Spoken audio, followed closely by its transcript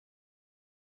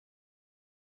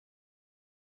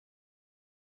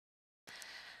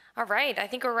All right, I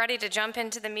think we're ready to jump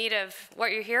into the meat of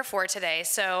what you're here for today.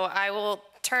 So I will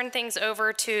turn things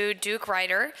over to Duke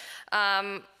Reiter.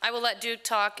 I will let Duke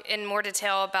talk in more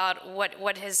detail about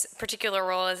what his particular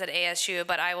role is at ASU,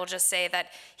 but I will just say that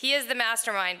he is the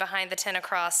mastermind behind the 10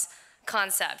 Across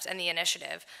concept and the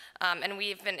initiative. And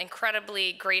we've been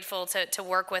incredibly grateful to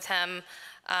work with him.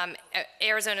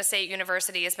 Arizona State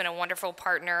University has been a wonderful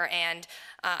partner, and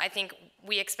I think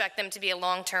we expect them to be a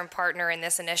long-term partner in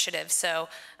this initiative. So,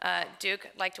 Duke,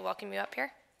 I'd like to welcome you up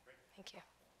here. Thank you.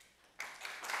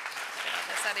 Get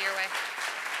this out of your way.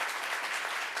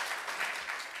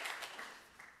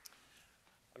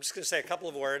 I'm just going to say a couple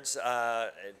of words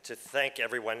to thank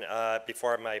everyone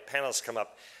before my panelists come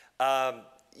up.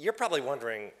 You're probably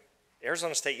wondering,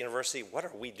 Arizona State University, what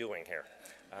are we doing here?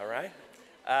 All right?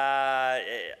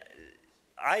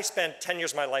 I spent 10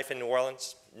 years of my life in New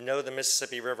Orleans, know the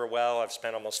Mississippi River well. I've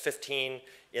spent almost 15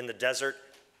 in the desert.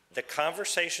 The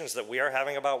conversations that we are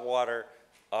having about water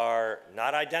are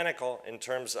not identical in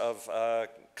terms of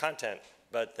content,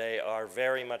 but they are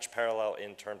very much parallel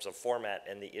in terms of format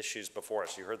and the issues before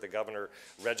us. You heard the governor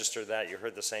register that. You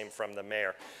heard the same from the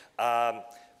mayor.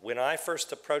 When I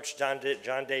first approached John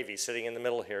Davies, sitting in the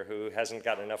middle here, who hasn't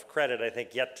gotten enough credit, I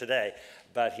think, yet today,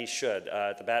 but he should,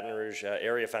 at the Baton Rouge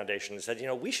Area Foundation, and said, you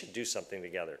know, we should do something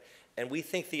together. And we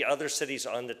think the other cities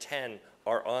on the 10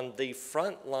 are on the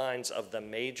front lines of the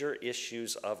major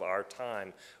issues of our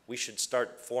time. We should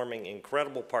start forming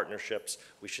incredible partnerships.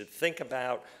 We should think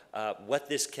about what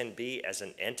this can be as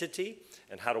an entity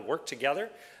and how to work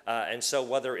together. And so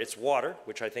whether it's water,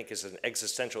 which I think is an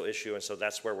existential issue, and so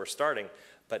that's where we're starting,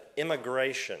 but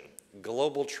immigration,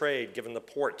 global trade, given the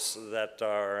ports that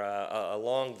are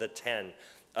along the 10,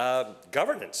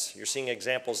 governance, you're seeing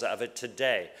examples of it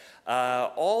today.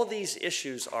 All these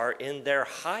issues are in their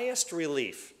highest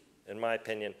relief, in my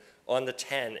opinion, on the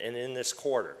 10 and in this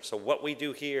quarter. So what we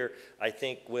do here, I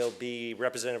think, will be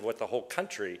representative of what the whole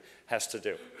country has to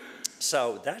do.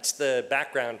 So that's the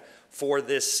background for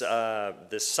this,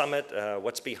 this summit,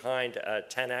 what's behind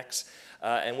 10X.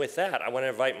 And with that, I want to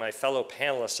invite my fellow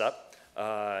panelists up.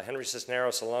 Henry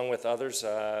Cisneros, along with others.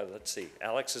 Let's see,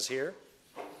 Alex is here.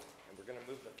 And we're going to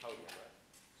move the podium,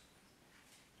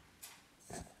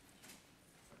 right?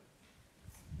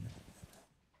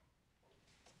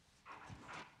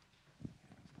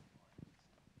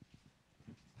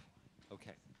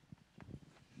 Okay.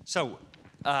 So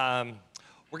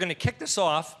we're going to kick this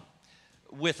off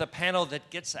with a panel that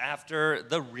gets after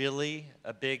the really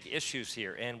big issues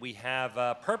here. And we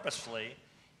have purposefully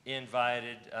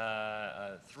invited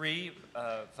three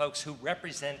folks who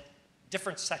represent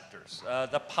different sectors,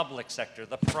 the public sector,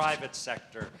 the private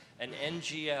sector, an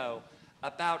NGO,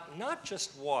 about not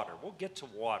just water, we'll get to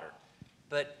water,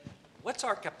 but what's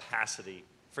our capacity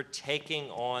for taking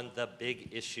on the big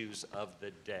issues of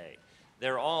the day?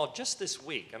 They're all, just this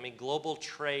week, I mean, global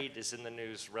trade is in the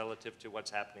news relative to what's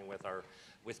happening with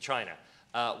China.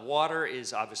 Water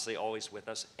is obviously always with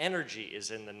us. Energy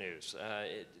is in the news.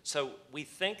 So we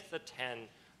think the 10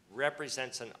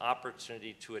 represents an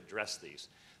opportunity to address these.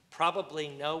 Probably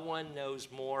no one knows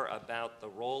more about the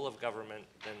role of government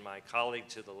than my colleague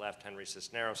to the left, Henry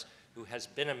Cisneros, who has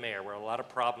been a mayor where a lot of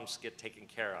problems get taken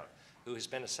care of, who has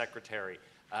been a secretary.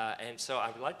 And so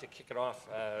I would like to kick it off,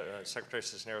 Secretary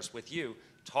Cisneros, with you,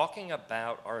 talking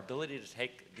about our ability to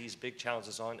take these big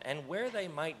challenges on and where they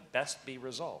might best be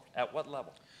resolved, at what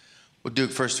level? Well,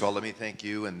 Duke, first of all, let me thank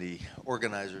you and the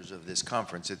organizers of this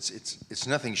conference. It's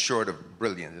nothing short of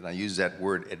brilliant, and I use that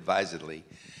word advisedly,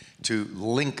 to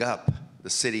link up the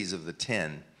cities of the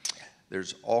 10.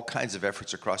 There's all kinds of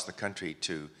efforts across the country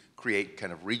to create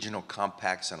kind of regional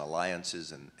compacts and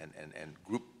alliances and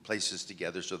group places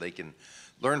together so they can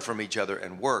learn from each other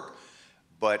and work.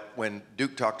 But when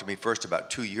Duke talked to me first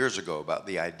about 2 years ago about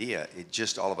the idea, it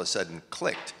just all of a sudden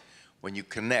clicked. When you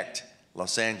connect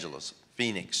Los Angeles,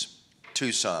 Phoenix,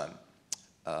 Tucson,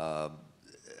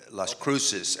 Las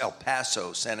Cruces, El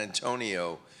Paso, San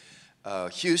Antonio,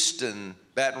 Houston,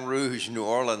 Baton Rouge, New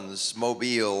Orleans,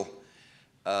 Mobile,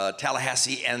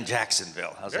 Tallahassee, and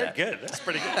Jacksonville. How's that? Very good. That's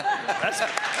pretty good. That's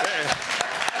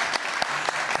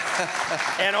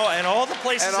and all the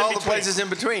places and in all between. the places in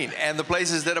between, and the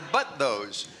places that abut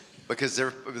those, because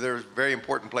they're very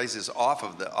important places off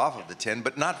of the 10,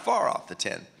 but not far off the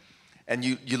 10. And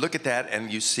you look at that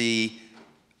and you see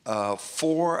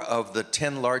 4 of the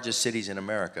 10 largest cities in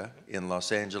America, in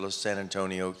Los Angeles, San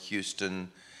Antonio,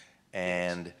 Houston,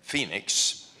 and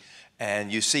Phoenix.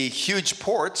 And you see huge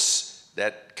ports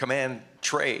that command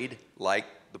trade, like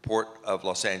the Port of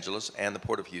Los Angeles and the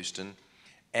Port of Houston,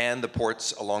 and the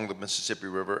ports along the Mississippi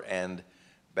River and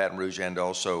Baton Rouge and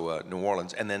also New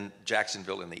Orleans, and then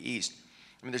Jacksonville in the east.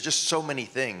 I mean, there's just so many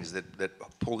things that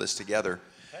pull this together.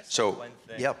 Can I say So, one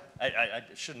thing? yeah. I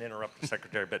shouldn't interrupt the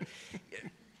secretary, but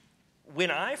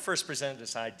when I first presented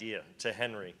this idea to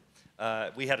Henry,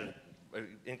 we had an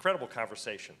incredible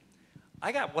conversation.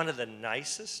 I got one of the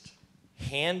nicest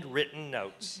handwritten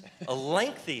notes, a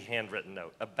lengthy handwritten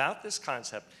note about this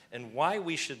concept and why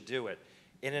we should do it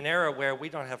in an era where we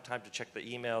don't have time to check the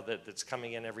email that's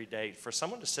coming in every day. For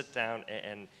someone to sit down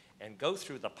and go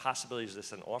through the possibilities of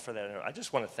this and offer that, I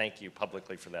just want to thank you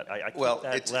publicly for that. I keep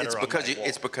that letter on my wall.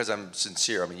 It's because I'm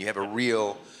sincere. I mean, you have a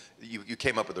real, you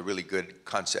came up with a really good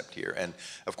concept here. And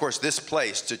of course, this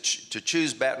place, to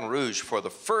choose Baton Rouge for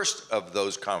the first of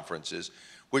those conferences,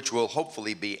 which will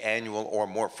hopefully be annual or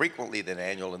more frequently than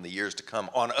annual in the years to come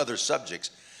on other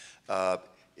subjects,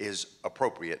 is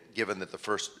appropriate, given that the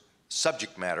first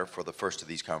subject matter for the first of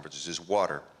these conferences is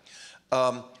water.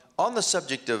 On the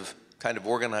subject of kind of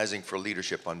organizing for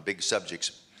leadership on big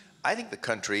subjects, I think the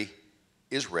country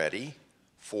is ready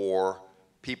for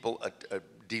people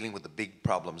dealing with the big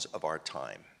problems of our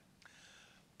time.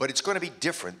 But it's going to be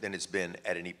different than it's been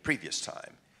at any previous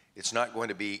time. It's not going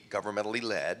to be governmentally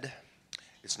led.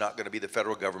 It's not going to be the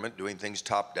federal government doing things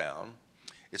top down.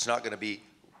 It's not going to be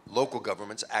local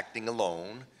governments acting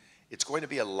alone. It's going to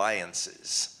be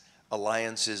alliances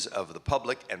of the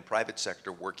public and private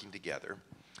sector working together.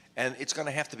 And it's going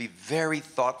to have to be very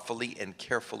thoughtfully and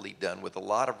carefully done with a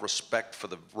lot of respect for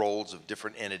the roles of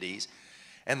different entities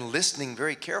and listening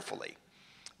very carefully.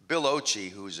 Bill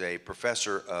Ochi, who's a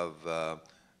professor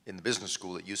in the business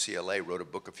school at UCLA, wrote a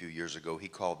book a few years ago he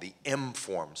called the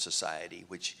M-Form Society,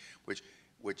 which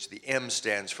the M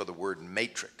stands for the word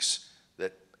matrix,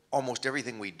 that almost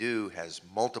everything we do has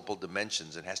multiple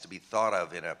dimensions and has to be thought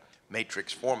of in a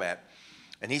matrix format.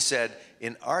 And he said,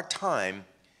 in our time,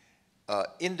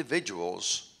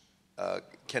 individuals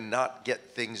cannot get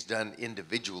things done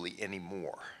individually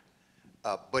anymore.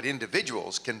 But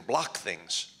individuals can block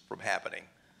things from happening.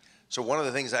 So one of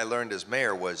the things I learned as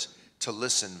mayor was to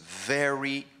listen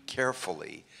very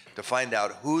carefully to find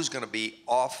out who's going to be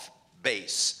off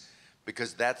base,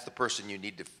 because that's the person you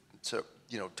need to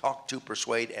talk to,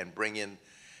 persuade, and bring in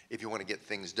if you want to get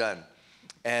things done.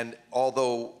 And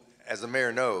although, as the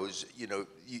mayor knows,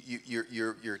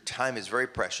 your time is very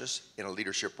precious in a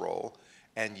leadership role,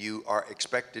 and you are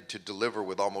expected to deliver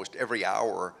with almost every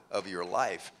hour of your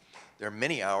life. There are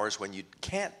many hours when you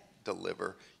can't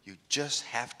deliver. You just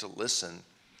have to listen,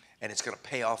 and it's going to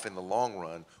pay off in the long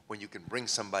run when you can bring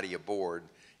somebody aboard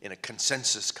in a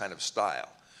consensus kind of style.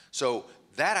 So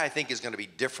that, I think, is going to be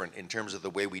different in terms of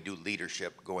the way we do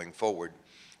leadership going forward.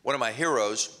 One of my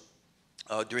heroes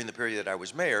during the period that I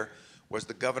was mayor was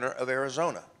the governor of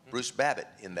Arizona, Bruce Babbitt,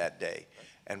 in that day.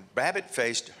 And Babbitt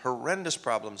faced horrendous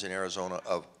problems in Arizona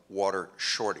of water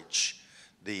shortage.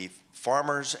 The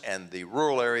farmers and the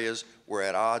rural areas were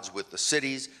at odds with the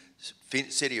cities.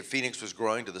 City of Phoenix was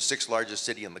growing to the 6th largest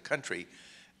city in the country.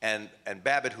 And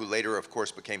Babbitt, who later, of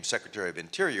course, became Secretary of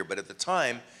Interior, but at the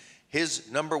time, his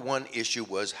 #1 issue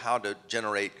was how to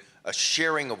generate a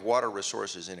sharing of water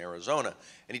resources in Arizona.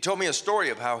 And he told me a story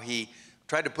of how he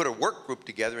tried to put a work group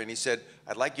together, and he said,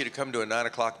 I'd like you to come to a 9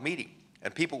 o'clock meeting.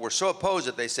 And people were so opposed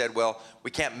that they said, well,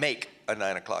 we can't make a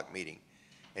 9 o'clock meeting.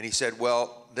 And he said,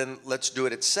 well, then let's do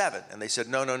it at 7. And they said,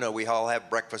 no, no, no, we all have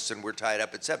breakfast and we're tied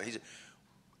up at 7. He said,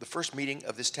 the first meeting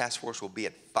of this task force will be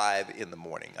at 5 in the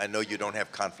morning. I know you don't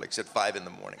have conflicts at 5 in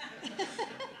the morning.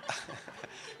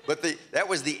 But that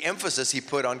was the emphasis he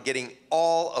put on getting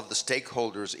all of the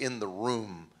stakeholders in the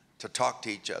room to talk to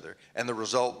each other. And the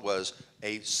result was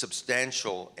a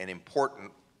substantial and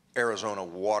important Arizona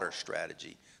water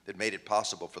strategy that made it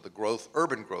possible for the growth,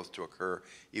 urban growth, to occur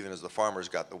even as the farmers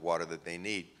got the water that they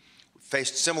need. We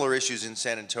faced similar issues in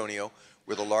San Antonio.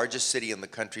 We're the largest city in the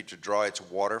country to draw its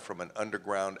water from an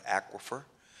underground aquifer.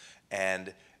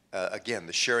 And again,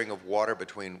 the sharing of water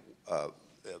between,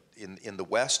 in the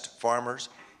west, farmers,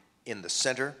 in the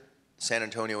center, San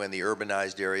Antonio and the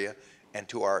urbanized area, and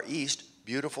to our east,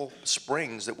 beautiful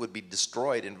springs that would be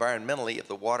destroyed environmentally if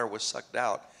the water was sucked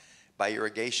out by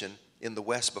irrigation in the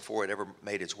west before it ever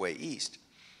made its way east.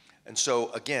 And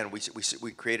so again,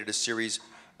 we created a series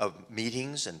of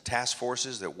meetings and task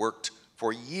forces that worked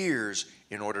for years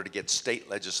in order to get state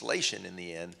legislation in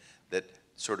the end that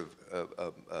sort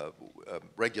of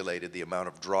regulated the amount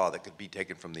of draw that could be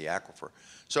taken from the aquifer.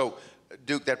 So,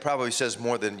 Duke, that probably says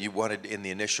more than you wanted in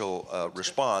the initial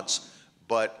response,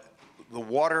 but the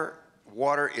water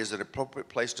is an appropriate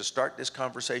place to start this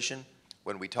conversation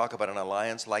when we talk about an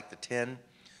alliance like the 10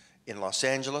 in Los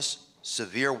Angeles.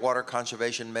 severe water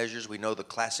conservation measures. We know the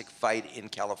classic fight in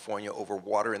California over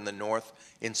water in the north,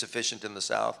 insufficient in the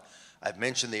south. I've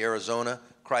mentioned the Arizona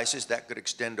crisis. That could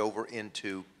extend over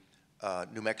into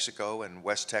New Mexico and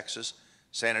West Texas.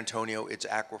 San Antonio, its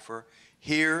aquifer.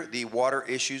 Here, the water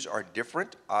issues are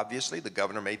different, obviously. The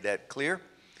governor made that clear.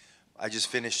 I just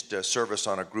finished service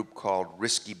on a group called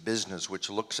Risky Business, which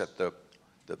looks at the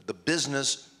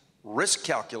business risk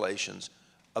calculations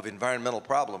of environmental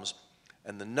problems.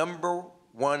 And the number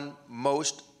one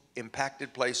most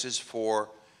impacted places for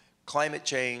climate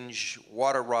change,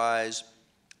 water rise,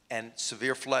 and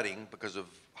severe flooding because of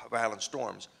violent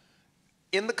storms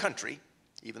in the country,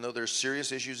 even though there's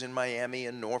serious issues in Miami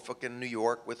and Norfolk and New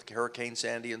York with Hurricane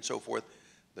Sandy and so forth,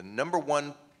 the number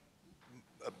one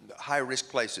high-risk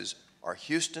places are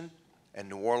Houston and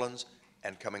New Orleans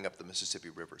and coming up the Mississippi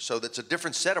River. So that's a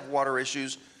different set of water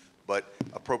issues, but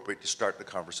appropriate to start the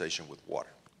conversation with water.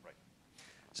 Right.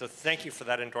 So thank you for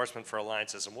that endorsement for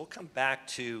alliances, and we'll come back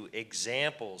to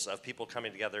examples of people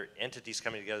coming together, entities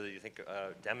coming together that you think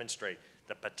demonstrate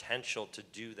the potential to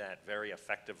do that very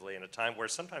effectively in a time where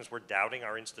sometimes we're doubting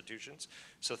our institutions.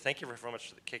 So thank you very much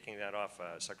for kicking that off,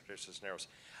 Secretary Cisneros.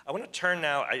 I want to turn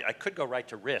now, I could go right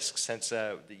to risk since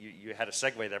you had a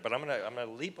segue there, but I'm gonna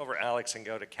leap over Alex and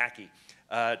go to Kacky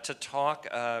to talk,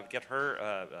 get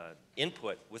her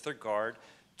input with regard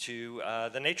to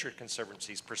the Nature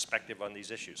Conservancy's perspective on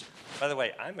these issues. By the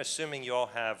way, I'm assuming you all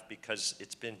have, because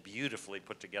it's been beautifully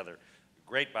put together,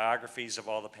 great biographies of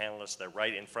all the panelists. They're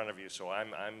right in front of you, so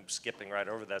I'm skipping right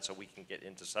over that so we can get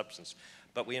into substance.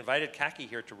 But we invited Kacky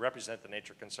here to represent the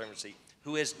Nature Conservancy,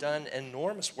 who has done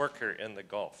enormous work here in the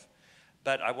Gulf.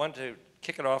 But I want to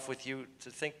kick it off with you to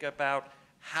think about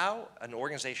how an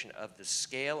organization of the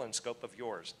scale and scope of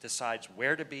yours decides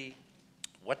where to be,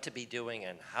 what to be doing,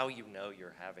 and how you know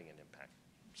you're having an impact.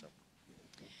 So.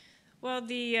 Well,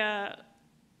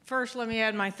 first, let me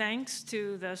add my thanks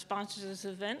to the sponsors of this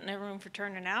event and everyone for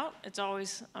turning out. It's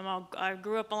always, I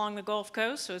grew up along the Gulf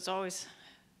Coast, so it's always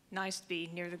nice to be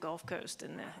near the Gulf Coast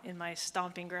in my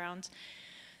stomping grounds.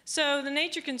 So the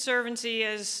Nature Conservancy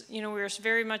is, we're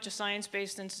very much a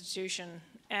science-based institution,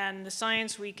 and the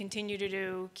science we continue to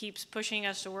do keeps pushing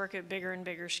us to work at bigger and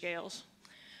bigger scales.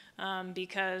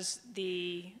 Because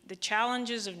the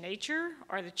challenges of nature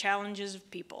are the challenges of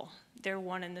people. They're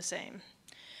one and the same.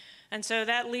 And so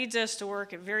that leads us to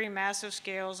work at very massive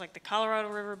scales like the Colorado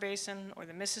River Basin or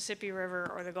the Mississippi River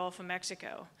or the Gulf of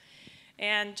Mexico.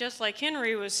 And just like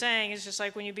Henry was saying, it's just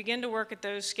like when you begin to work at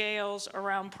those scales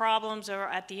around problems or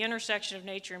at the intersection of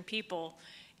nature and people,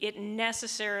 it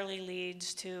necessarily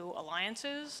leads to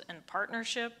alliances and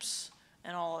partnerships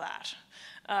and all of that.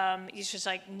 It's just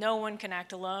like no one can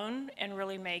act alone and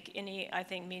really make any, I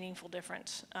think, meaningful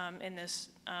difference in this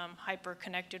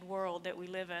hyper-connected world that we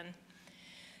live in.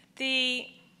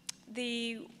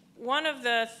 One of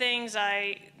the things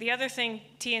the other thing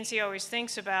TNC always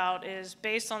thinks about is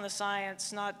based on the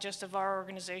science, not just of our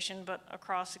organization, but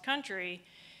across the country,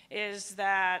 is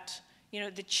that,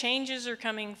 the changes are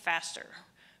coming faster.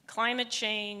 Climate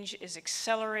change is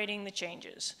accelerating the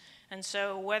changes. And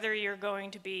so whether you're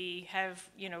going to have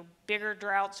bigger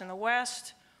droughts in the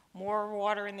west, more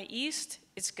water in the east,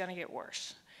 it's going to get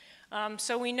worse.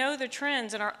 So we know the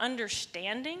trends, and our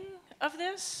understanding of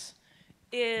this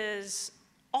is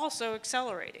also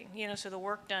accelerating. So the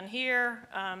work done here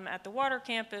at the Water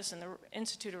Campus and the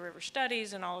Institute of River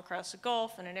Studies and all across the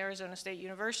Gulf and at Arizona State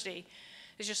University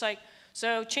is just like,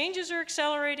 so changes are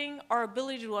accelerating, our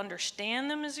ability to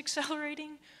understand them is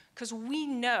accelerating, because we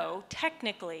know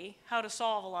technically how to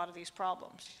solve a lot of these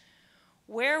problems.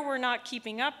 Where we're not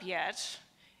keeping up yet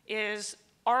is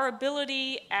our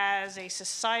ability as a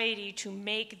society to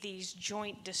make these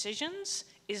joint decisions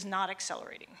is not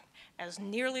accelerating as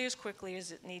nearly as quickly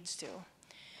as it needs to.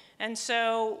 And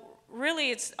so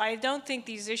really I don't think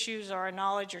these issues are a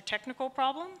knowledge or technical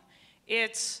problem.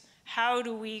 It's how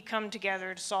do we come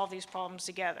together to solve these problems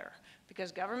together?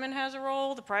 Because government has a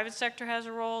role, the private sector has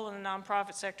a role, and the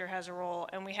nonprofit sector has a role,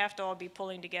 and we have to all be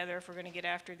pulling together if we're going to get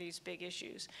after these big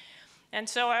issues. And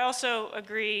so I also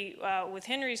agree with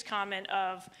Henry's comment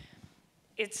of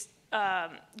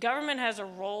government has a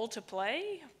role to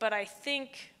play, but I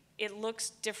think it looks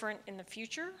different in the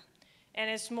future, and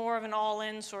it's more of an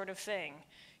all-in sort of thing.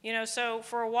 So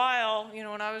for a while,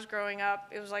 when I was growing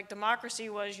up, it was like democracy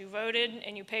was you voted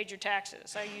and you paid your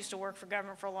taxes. I used to work for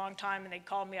government for a long time, and they'd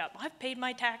call me up, I've paid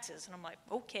my taxes, and I'm like,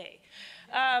 okay.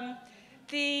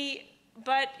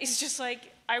 But it's just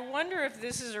like, I wonder if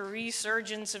this is a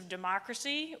resurgence of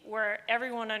democracy where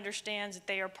everyone understands that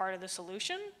they are part of the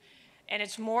solution, And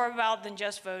it's more about than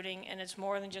just voting, and it's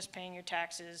more than just paying your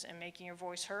taxes and making your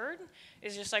voice heard.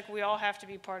 It's just like we all have to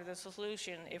be part of the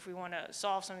solution if we want to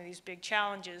solve some of these big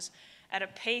challenges at a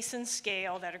pace and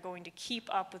scale that are going to keep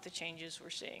up with the changes we're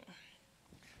seeing.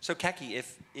 So Kacky,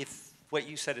 if what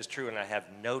you said is true, and I have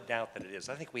no doubt that it is,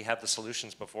 I think we have the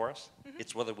solutions before us.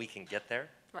 It's whether we can get there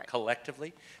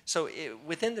collectively. So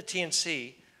within the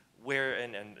TNC,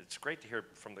 and it's great to hear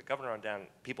from the governor on down,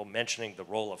 people mentioning the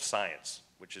role of science,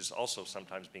 which is also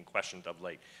sometimes being questioned of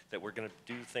late, that we're going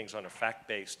to do things on a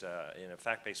fact-based, in a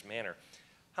fact-based manner.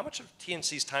 How much of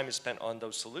TNC's time is spent on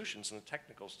those solutions and the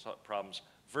technical problems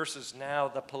versus now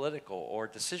the political or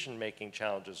decision-making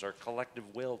challenges or collective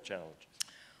will challenges?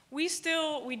 We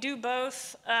do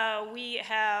both. We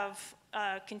have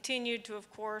continued to, of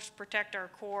course, protect our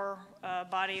core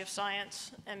body of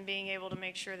science and being able to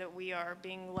make sure that we are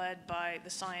being led by the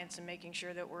science and making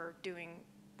sure that we're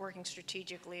working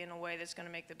strategically in a way that's going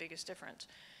to make the biggest difference.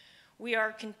 We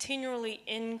are continually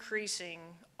increasing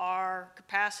our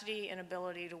capacity and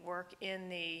ability to work in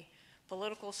the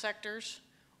political sectors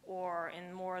or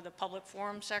in more of the public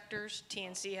forum sectors.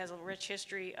 TNC has a rich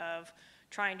history of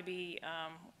trying to be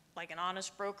like an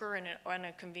honest broker and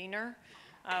a convener.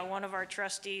 One of our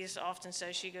trustees often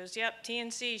says, she goes, yep,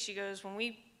 TNC, she goes, when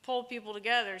we pull people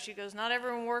together, she goes, not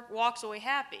everyone walks away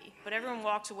happy, but everyone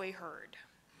walks away heard.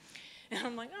 And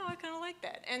I'm like, oh, I kind of like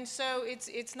that. And so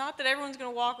it's not that everyone's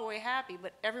going to walk away happy,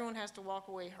 but everyone has to walk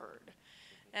away heard.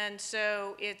 And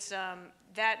so it's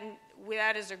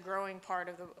that is a growing part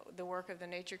of the work of the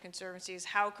Nature Conservancy, is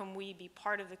how can we be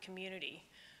part of the community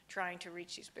trying to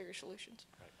reach these bigger solutions.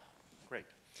 Right. Great.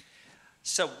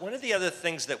 So one of the other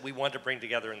things that we wanted to bring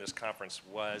together in this conference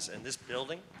was, and this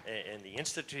building and the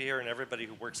institute here and everybody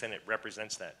who works in it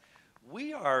represents that,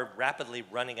 we are rapidly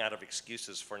running out of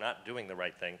excuses for not doing the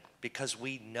right thing because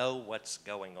we know what's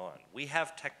going on. We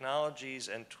have technologies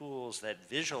and tools that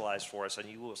visualize for us, and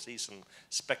you will see some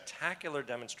spectacular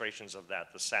demonstrations of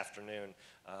that this afternoon,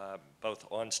 both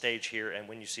on stage here and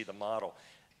when you see the model.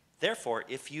 Therefore,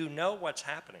 if you know what's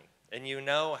happening and you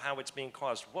know how it's being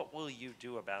caused, what will you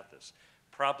do about this?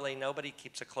 Probably nobody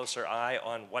keeps a closer eye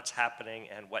on what's happening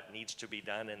and what needs to be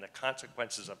done and the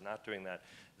consequences of not doing that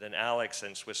than Alex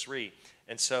and Swiss Re.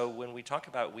 And so when we talk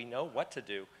about we know what to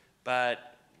do,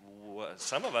 but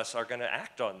some of us are going to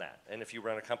act on that. And if you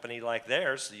run a company like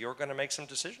theirs, you're going to make some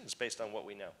decisions based on what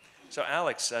we know. So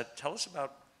Alex, tell us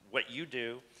about what you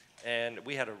do. And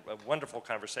we had a wonderful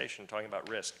conversation talking about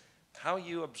risk. How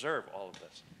you observe all of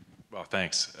this. Well,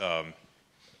 thanks.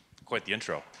 Quite the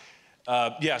intro.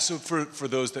 Yeah, so for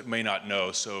those that may not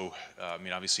know, so I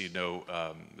mean, obviously you know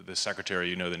the Secretary,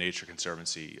 you know the Nature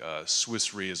Conservancy.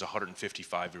 Swiss Re is a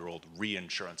 155-year-old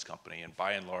reinsurance company, and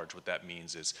by and large what that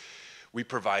means is we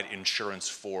provide insurance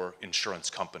for insurance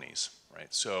companies,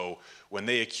 right? So when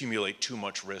they accumulate too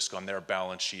much risk on their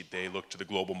balance sheet, they look to the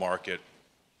global market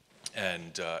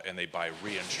and they buy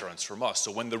reinsurance from us.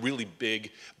 So when the really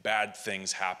big bad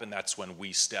things happen, that's when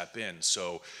we step in.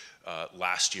 So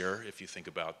last year, if you think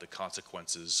about the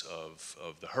consequences of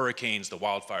the hurricanes, the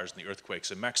wildfires, and the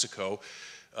earthquakes in Mexico,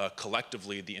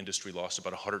 collectively the industry lost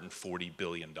about $140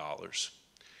 billion.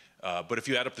 But if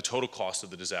you add up the total cost of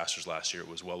the disasters last year, it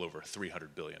was well over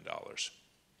 $300 billion.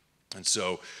 And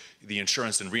so the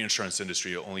insurance and reinsurance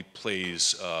industry only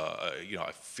plays, you know,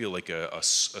 I feel like a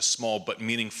small but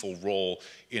meaningful role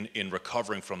in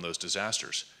recovering from those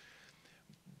disasters.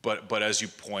 But as you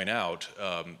point out,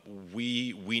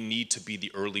 we need to be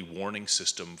the early warning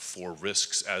system for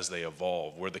risks as they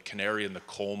evolve. We're the canary in the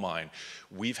coal mine.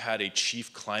 We've had a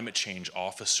chief climate change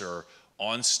officer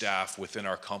on staff within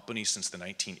our company since the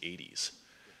 1980s,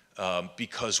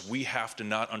 because we have to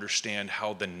not understand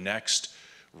how the next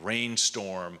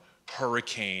rainstorm,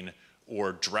 hurricane,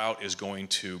 or drought is going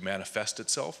to manifest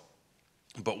itself.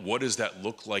 But what does that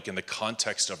look like in the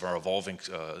context of our evolving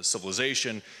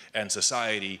civilization and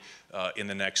society in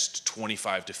the next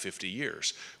 25 to 50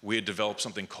 years? We had developed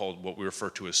something called what we refer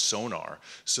to as sonar,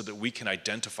 so that we can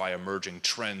identify emerging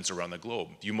trends around the globe.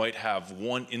 You might have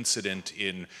one incident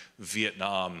in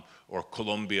Vietnam or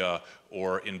Colombia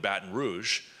or in Baton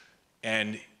Rouge,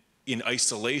 and in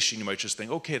isolation, you might just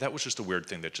think, okay, that was just a weird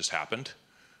thing that just happened.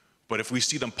 But if we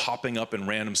see them popping up in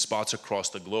random spots across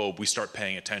the globe, we start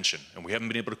paying attention. And we haven't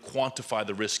been able to quantify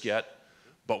the risk yet,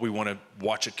 but we want to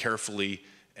watch it carefully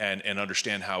and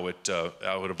understand how it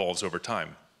evolves over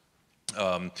time.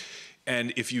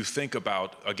 And if you think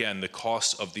about, again, the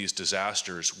costs of these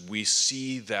disasters, we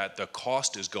see that the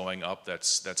cost is going up.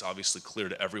 That's obviously clear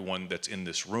to everyone that's in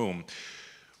this room.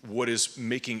 what is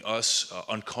making us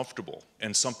uncomfortable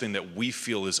and something that we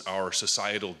feel is our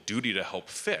societal duty to help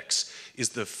fix is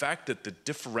the fact that the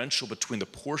differential between the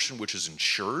portion which is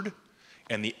insured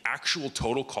and the actual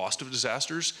total cost of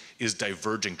disasters is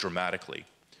diverging dramatically.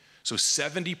 So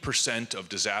 70% of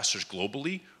disasters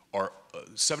globally are,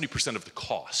 70% of the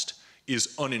cost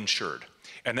is uninsured.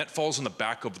 And that falls on the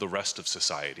back of the rest of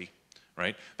society,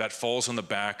 right? That falls on the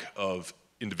back of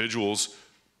individuals,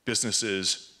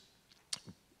 businesses,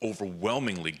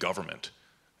 overwhelmingly government.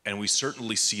 And we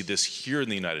certainly see this here in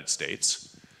the United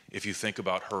States. If you think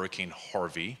about Hurricane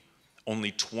Harvey,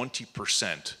 only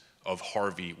 20% of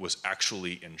Harvey was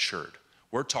actually insured.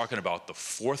 We're talking about the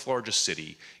 4th largest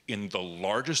city in the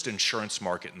largest insurance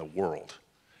market in the world,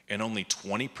 and only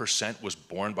 20% was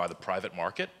borne by the private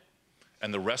market,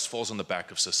 and the rest falls on the back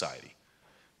of society.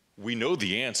 We know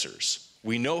the answers.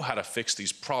 We know how to fix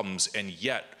these problems, and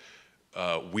yet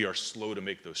we are slow to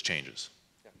make those changes.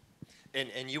 Yeah.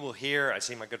 And you will hear, I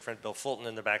see my good friend Bill Fulton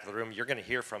in the back of the room, you're going to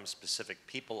hear from specific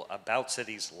people about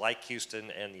cities like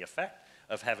Houston and the effect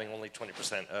of having only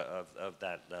 20% of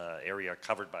that area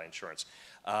covered by insurance.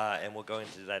 And we'll go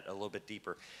into that a little bit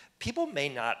deeper. People may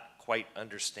not quite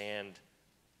understand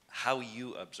how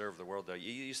you observe the world, though.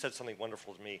 You said something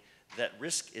wonderful to me, that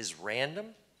risk is random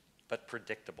but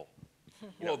predictable.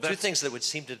 Well, two things that would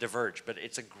seem to diverge, but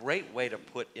it's a great way to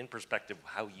put in perspective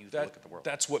how you look at the world.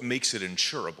 That's what makes it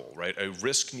insurable, right? A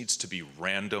risk needs to be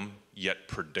random yet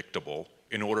predictable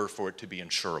in order for it to be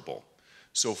insurable.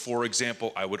 So, for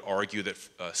example, I would argue that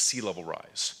sea level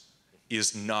rise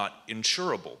is not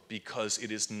insurable because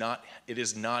it is not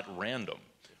random,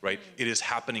 right? It is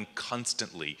happening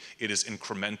constantly. It is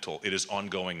incremental. It is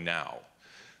ongoing now.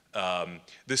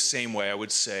 The same way I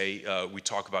would say we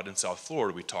talk about in South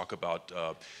Florida, we talk about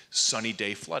sunny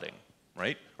day flooding,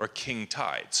 right? Or king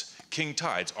tides. King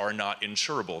tides are not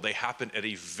insurable. They happen at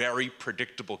a very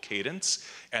predictable cadence,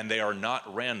 and they are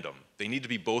not random. They need to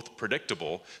be both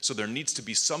predictable, so there needs to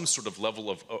be some sort of level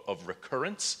of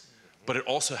recurrence, but it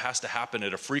also has to happen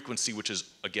at a frequency which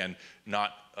is, again,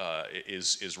 not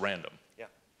is random. Yeah,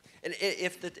 and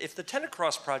if the 10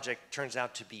 Across project turns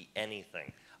out to be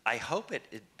anything, I hope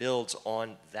it builds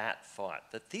on that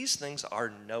thought, that these things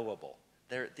are knowable.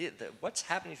 What's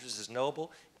happening to us is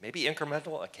knowable, maybe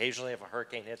incremental. Occasionally, if a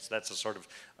hurricane hits, that's a sort of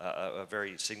a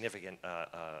very significant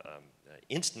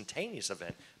instantaneous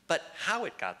event. But how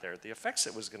it got there, the effects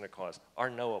it was going to cause, are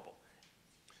knowable.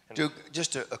 Duke,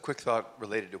 just a quick thought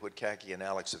related to what Kacky and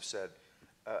Alex have said,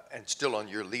 and still on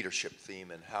your leadership theme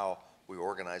and how we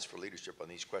organize for leadership on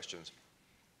these questions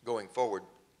going forward.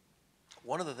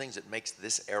 One of the things that makes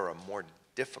this era more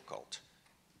difficult,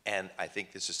 and I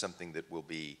think this is something that will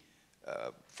be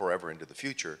forever into the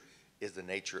future, is the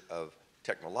nature of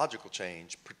technological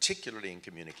change, particularly in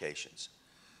communications,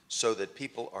 so that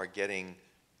people are getting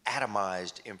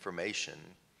atomized information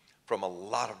from a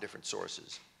lot of different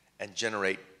sources and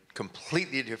generate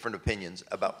completely different opinions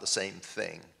about the same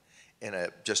thing in a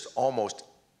just almost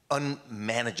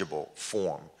unmanageable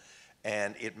form.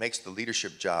 And it makes the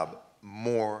leadership job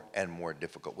more and more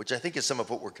difficult, which I think is some of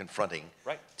what we're confronting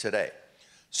today.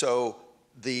 So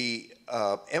the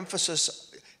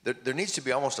emphasis, there needs to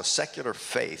be almost a secular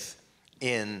faith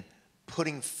in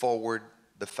putting forward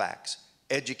the facts,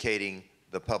 educating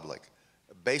the public,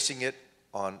 basing it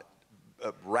on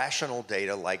rational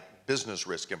data like business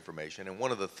risk information. And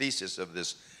one of the theses of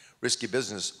this risky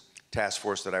business task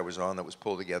force that I was on, that was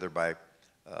pulled together by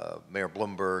Mayor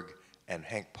Bloomberg and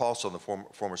Hank Paulson, the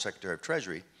former Secretary of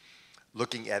Treasury,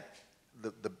 looking at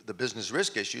the business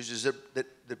risk issues, is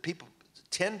that people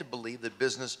tend to believe that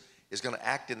business is going to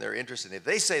act in their interest, and if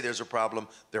they say there's a problem,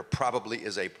 there probably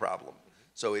is a problem.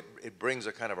 So it brings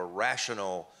a kind of a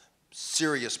rational,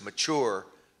 serious,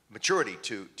 maturity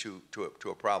to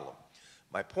a problem.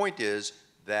 My point is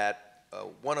that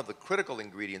one of the critical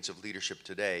ingredients of leadership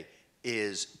today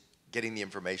is getting the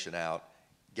information out,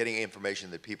 getting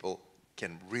information that people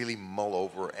can really mull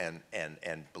over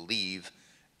and believe.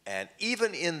 And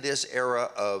even in this era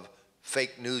of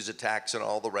fake news attacks and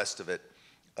all the rest of it,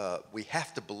 we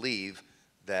have to believe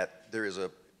that there is a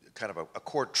kind of a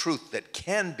core truth that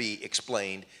can be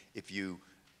explained if you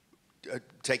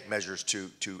take measures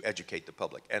to educate the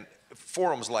public. And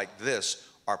forums like this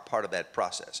are part of that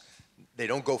process. They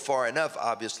don't go far enough,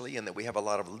 obviously, in that we have a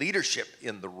lot of leadership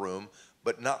in the room,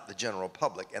 but not the general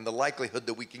public. And the likelihood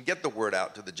that we can get the word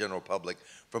out to the general public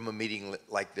from a meeting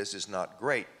like this is not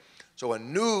great. So a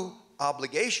new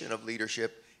obligation of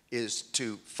leadership is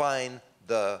to find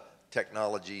the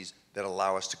technologies that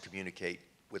allow us to communicate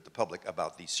with the public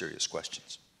about these serious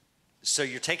questions. So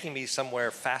you're taking me somewhere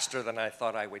faster than I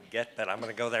thought I would get, but I'm going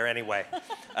to go there anyway.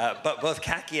 But both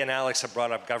Kacky and Alex have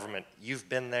brought up government. You've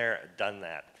been there, done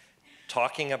that.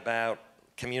 Talking about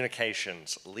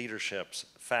communications, leaderships,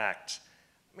 facts.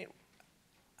 I mean,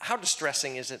 how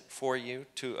distressing is it for you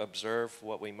to observe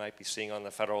what we might be seeing on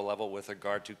the federal level with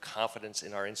regard to confidence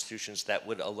in our institutions that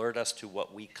would alert us to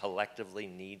what we collectively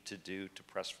need to do to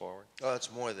press forward? Oh,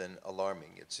 it's more than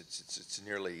alarming. It's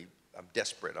nearly, I'm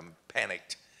desperate, I'm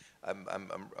panicked. I'm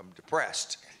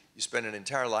depressed. You spend an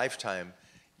entire lifetime,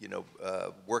 you know,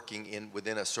 working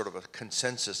within a sort of a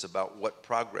consensus about what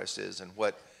progress is and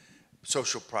what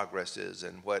social progress is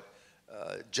and what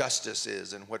justice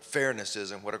is and what fairness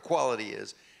is and what equality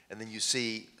is, and then you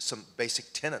see some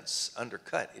basic tenets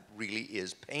undercut. It really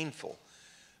is painful.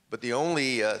 But the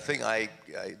only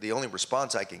the only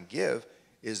response I can give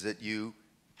is that you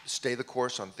stay the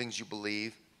course on things you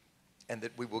believe, and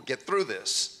that we will get through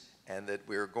this. And that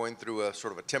we're going through a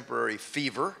sort of a temporary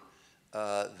fever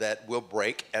that will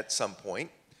break at some point.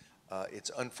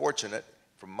 It's unfortunate,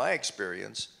 from my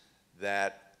experience,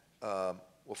 that, well,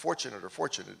 fortunate or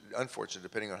unfortunate,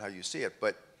 depending on how you see it,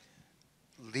 but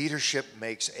leadership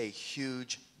makes a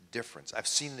huge difference. I've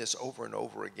seen this over and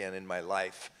over again in my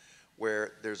life,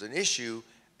 where there's an issue,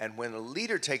 and when a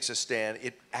leader takes a stand,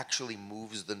 it actually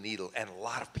moves the needle, and a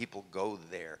lot of people go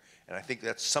there. And I think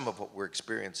that's some of what we're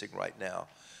experiencing right now.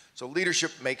 So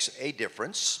leadership makes a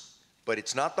difference, but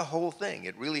it's not the whole thing.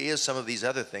 It really is some of these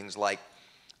other things, like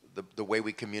the way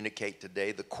we communicate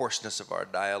today, the coarseness of our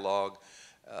dialogue,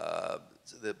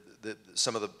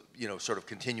 some of the, you know, sort of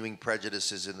continuing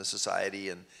prejudices in the society,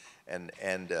 and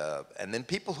then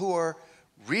people who are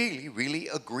really, really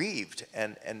aggrieved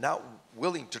and not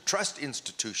willing to trust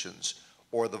institutions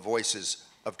or the voices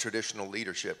of traditional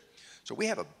leadership. So we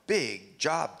have a big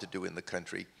job to do in the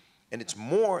country. And it's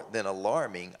more than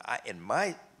alarming. In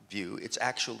my view, it's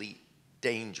actually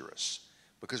dangerous,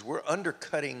 because we're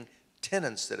undercutting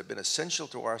tenets that have been essential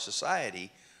to our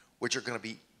society, which are going to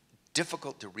be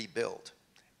difficult to rebuild.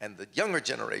 And the younger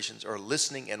generations are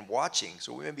listening and watching,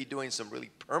 so we may be doing some really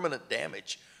permanent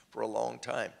damage for a long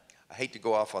time. I hate to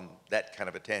go off on that kind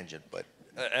of a tangent, but...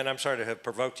 And I'm sorry to have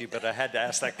provoked you, but I had to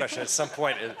ask that question at some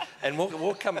point. And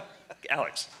we'll come...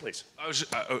 Alex, please.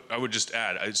 I would just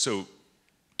add, so...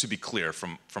 To be clear,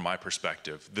 from my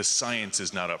perspective, the science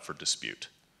is not up for dispute,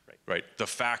 right? The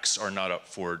facts are not up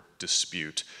for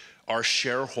dispute. Our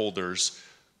shareholders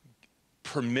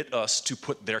permit us to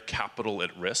put their capital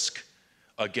at risk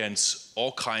against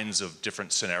all kinds of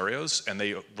different scenarios, and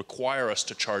they require us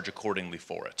to charge accordingly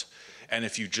for it. And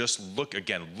if you just look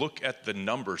at the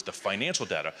numbers, the financial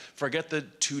data, forget the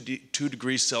 2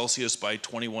 degrees Celsius by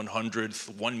 2100,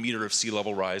 1 meter of sea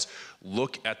level rise,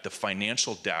 look at the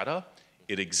financial data.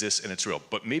 It exists and it's real.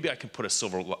 But maybe I can put a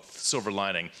silver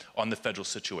lining on the federal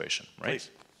situation, right?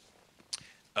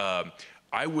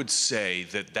 I would say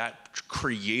that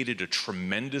created a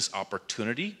tremendous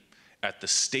opportunity at the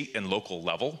state and local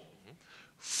level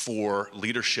for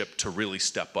leadership to really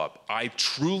step up. I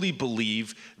truly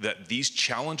believe that these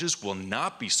challenges will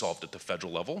not be solved at the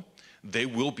federal level. They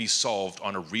will be solved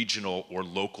on a regional or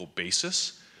local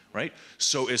basis. Right?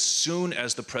 So as soon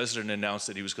as the president announced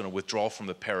that he was going to withdraw from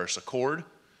the Paris Accord,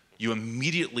 you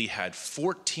immediately had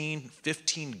 14,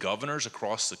 15 governors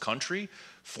across the country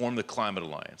form the Climate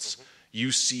Alliance.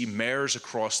 You see mayors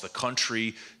across the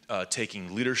country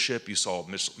taking leadership. You saw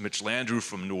Mitch Landrieu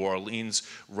from New Orleans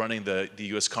running the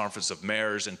U.S. Conference of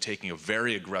Mayors and taking a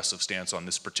very aggressive stance on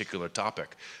this particular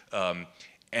topic.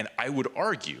 And I would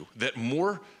argue that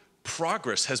more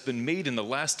progress has been made in the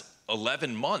last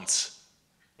 11 months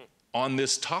on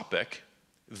this topic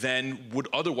than would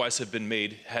otherwise have been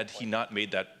made had he not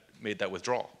made that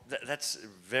withdrawal. That's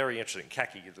very interesting.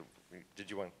 Kacky,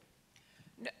 did you want?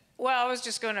 Well, I was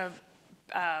just going to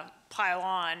pile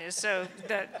on. So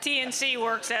the TNC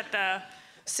works at the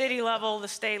city level, the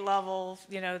state level,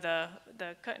 you know, the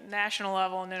national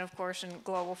level, and then of course in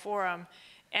global forum,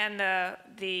 and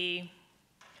the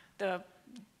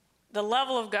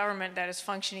level of government that is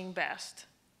functioning best,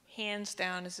 hands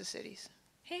down, is the cities.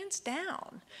 Hands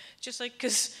down. Just like,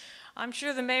 because I'm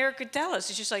sure the mayor could tell us,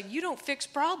 it's just like, you don't fix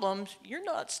problems, you're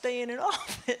not staying in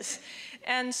office.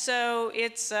 And so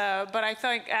it's, but I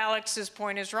think Alex's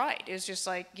point is right. It's just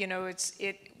like, you know,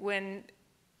 when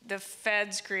the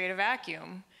feds create a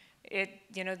vacuum,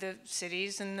 you know, the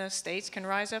cities and the states can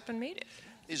rise up and meet it.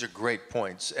 These are great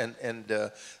points, and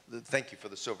thank you for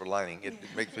the silver lining. It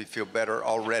makes me feel better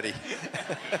already.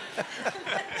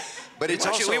 But it's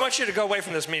also, we want you to go away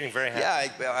from this meeting very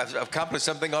happy. Yeah, I've accomplished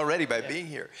something already by being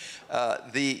here.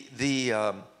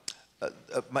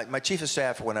 My chief of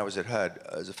staff when I was at HUD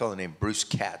is a fellow named Bruce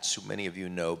Katz, who many of you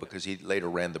know because he later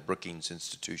ran the Brookings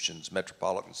Institution's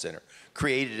Metropolitan Center,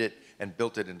 created it and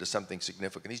built it into something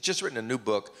significant. He's just written a new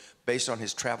book based on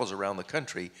his travels around the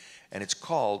country, and it's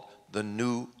called The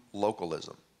New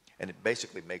Localism. And it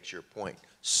basically makes your point.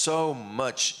 So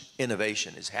much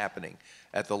innovation is happening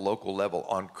at the local level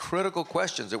on critical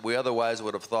questions that we otherwise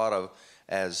would have thought of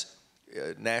as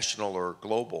national or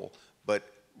global, but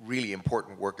really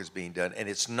important work is being done, and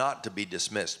it's not to be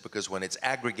dismissed because when it's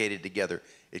aggregated together,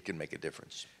 it can make a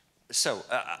difference. So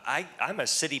I'm a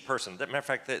city person. Matter of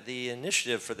fact, the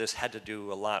initiative for this had to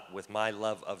do a lot with my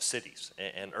love of cities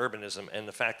and urbanism and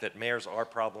the fact that mayors are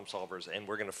problem solvers and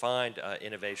we're going to find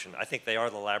innovation. I think they are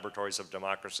the laboratories of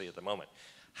democracy at the moment.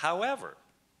 However,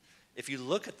 if you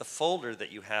look at the folder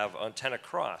that you have on 10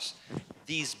 across,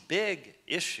 these big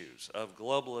issues of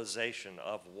globalization,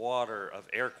 of water, of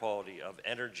air quality, of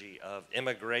energy, of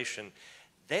immigration,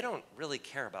 they don't really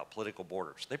care about political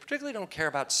borders. They particularly don't care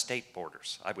about state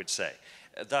borders, I would say.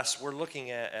 Thus, we're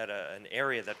looking at an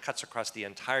area that cuts across the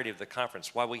entirety of the conference,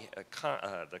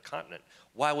 the continent.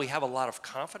 While we have a lot of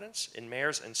confidence in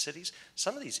mayors and cities,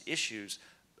 some of these issues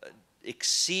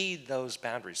exceed those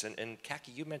boundaries. And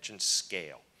Kacky, you mentioned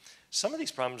scale. Some of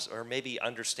these problems are maybe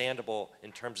understandable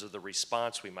in terms of the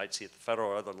response we might see at the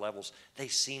federal or other levels. They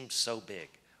seem so big.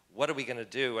 What are we going to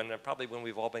do? And probably when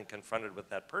we've all been confronted with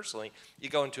that personally, you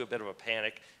go into a bit of a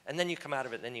panic, and then you come out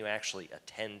of it, and then you actually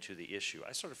attend to the issue.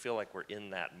 I sort of feel like we're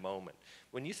in that moment.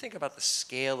 When you think about the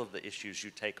scale of the issues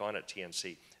you take on at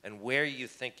TNC and where you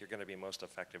think you're going to be most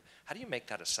effective, how do you make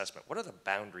that assessment? What are the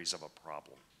boundaries of a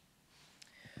problem?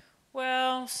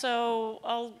 Well, so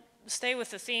I'll stay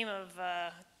with the theme of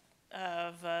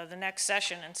the next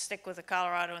session and stick with the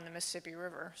Colorado and the Mississippi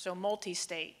River. So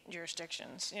multi-state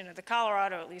jurisdictions. You know, the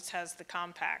Colorado at least has the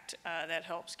compact that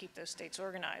helps keep those states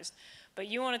organized. But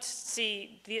you want to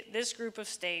see this group of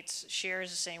states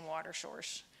shares the same water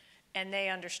source, and they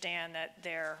understand that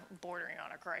they're bordering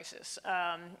on a crisis.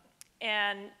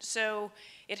 And so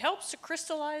it helps to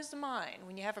crystallize the mind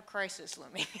when you have a crisis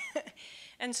looming.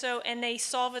 and they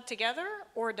solve it together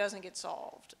or it doesn't get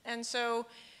solved. And so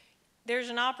there's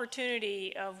an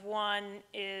opportunity of one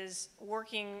is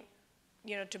working,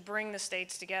 you know, to bring the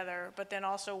states together, but then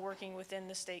also working within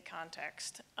the state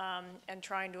context and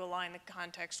trying to align the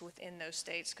context within those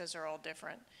states because they're all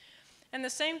different. And the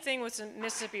same thing with the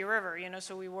Mississippi River, you know,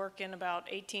 so we work in about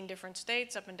 18 different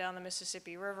states up and down the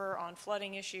Mississippi River on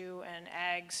flooding issue and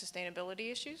ag sustainability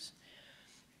issues.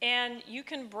 And you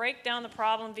can break down the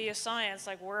problem via science,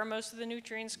 like where are most of the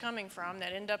nutrients coming from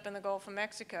that end up in the Gulf of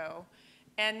Mexico.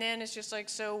 And then it's just like,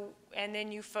 so, and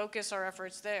then you focus our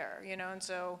efforts there, you know, and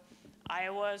so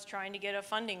Iowa is trying to get a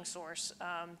funding source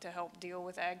to help deal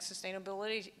with ag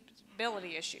sustainability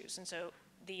issues. And so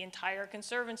the entire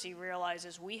Conservancy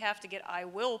realizes we have to get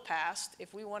I-will passed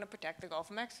if we want to protect the Gulf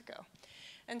of Mexico.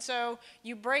 And so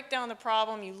you break down the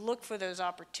problem, you look for those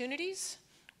opportunities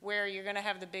where you're going to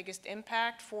have the biggest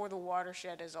impact for the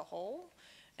watershed as a whole.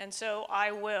 And so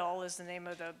I-will is the name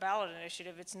of the ballot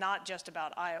initiative. It's not just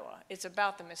about Iowa. It's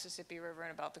about the Mississippi River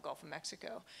and about the Gulf of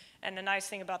Mexico. And the nice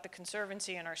thing about the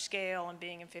Conservancy and our scale and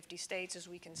being in 50 states is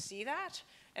we can see that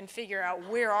and figure out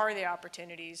where are the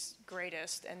opportunities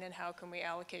greatest, and then how can we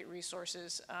allocate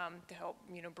resources to help,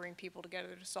 you know, bring people together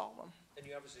to solve them. And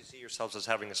you obviously see yourselves as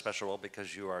having a special role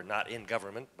because you are not in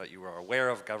government, but you are aware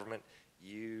of government.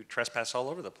 You trespass all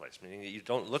over the place, meaning you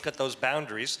don't look at those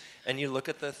boundaries and you look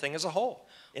at the thing as a whole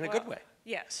in a good way.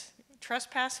 Yes,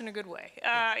 trespass in a good way.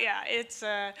 Yeah, it's,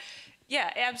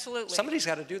 yeah, absolutely. Somebody's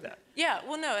got to do that. Yeah,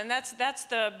 well, no, and that's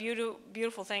the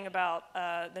beautiful thing about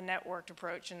the networked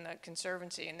approach in the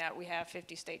Conservancy, in that we have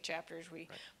 50 state chapters. We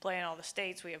play in all the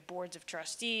states. We have boards of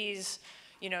trustees.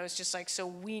 You know, it's just like, so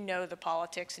we know the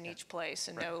politics in each place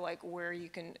and know like where you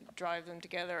can drive them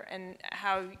together and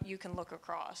how you can look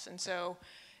across. And so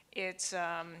it's,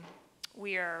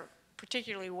 we are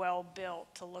particularly well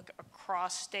built to look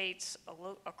across states,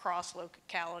 across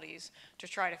localities, to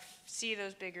try to see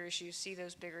those bigger issues, see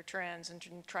those bigger trends, and to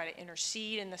try to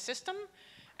intercede in the system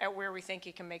at where we think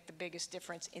it can make the biggest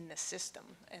difference in the system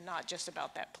and not just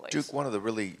about that place. Duke, one of the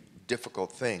really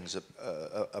difficult things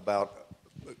about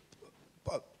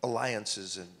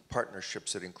alliances and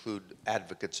partnerships that include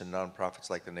advocates and nonprofits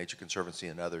like the Nature Conservancy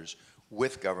and others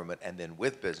with government and then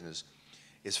with business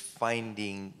is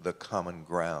finding the common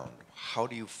ground. How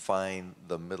do you find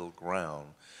the middle ground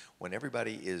when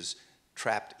everybody is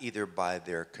trapped either by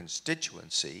their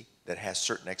constituency that has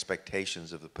certain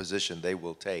expectations of the position they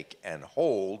will take and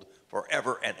hold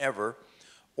forever and ever,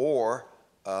 or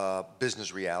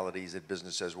business realities that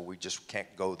business says, well, we just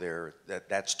can't go there.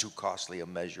 That's too costly a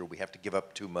measure. We have to give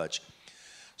up too much.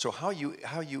 So how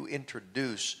you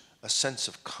introduce a sense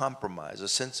of compromise, a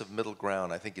sense of middle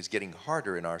ground, I think is getting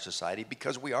harder in our society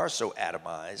because we are so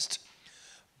atomized,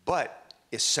 but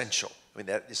essential. I mean,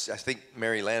 that is, I think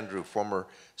Mary Landrieu, former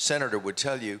senator, would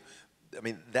tell you, I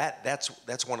mean, that's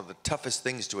one of the toughest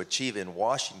things to achieve in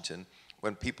Washington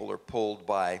when people are pulled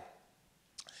by,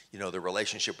 you know, the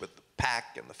relationship with the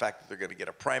PAC and the fact that they're going to get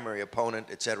a primary opponent,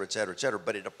 et cetera, et cetera, et cetera.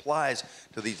 But it applies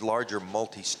to these larger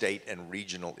multi-state and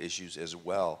regional issues as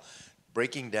well.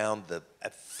 Breaking down the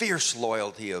fierce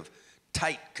loyalty of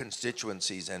tight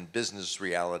constituencies and business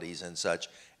realities and such,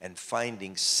 and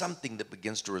finding something that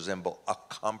begins to resemble a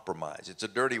compromise. It's a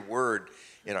dirty word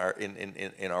in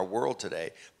our world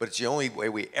today, but it's the only way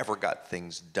we ever got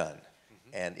things done.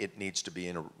 And it needs to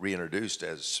be reintroduced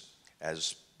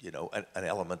as you know, an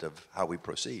element of how we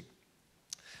proceed.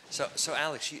 So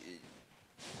Alex,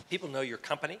 people know your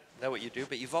company, know what you do,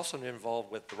 but you've also been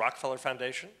involved with the Rockefeller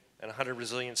Foundation and 100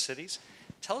 Resilient Cities.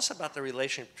 Tell us about the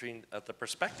relation between the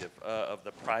perspective of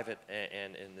the private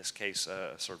and in this case,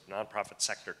 sort of nonprofit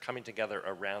sector coming together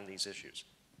around these issues.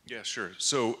 Yeah, sure.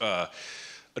 So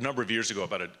a number of years ago,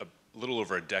 about a little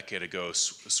over a decade ago,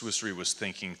 Swiss Re was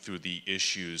thinking through the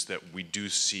issues that we do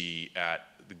see at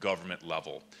the government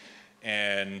level.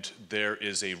 And there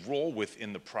is a role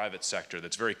within the private sector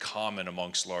that's very common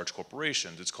amongst large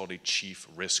corporations. It's called a chief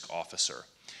risk officer.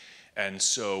 And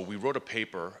so we wrote a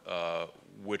paper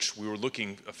which we were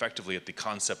looking effectively at the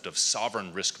concept of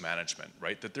sovereign risk management,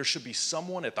 right? That there should be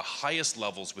someone at the highest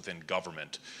levels within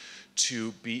government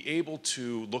to be able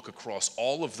to look across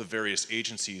all of the various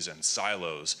agencies and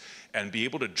silos and be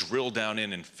able to drill down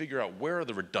in and figure out where are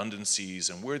the redundancies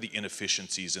and where are the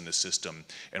inefficiencies in the system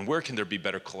and where can there be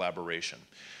better collaboration.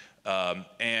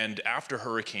 And after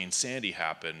Hurricane Sandy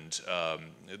happened,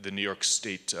 the New York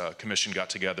State Commission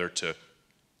got together to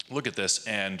look at this,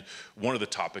 and one of the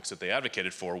topics that they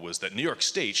advocated for was that New York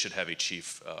State should have a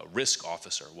chief risk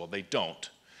officer. Well, they don't.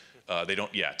 They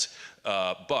don't yet.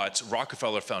 But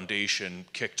Rockefeller Foundation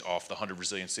kicked off the 100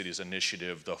 Resilient Cities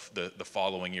initiative the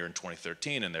following year in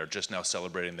 2013, and they're just now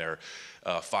celebrating their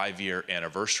 5-year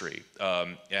anniversary.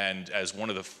 And as one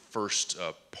of the first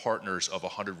partners of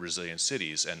 100 Resilient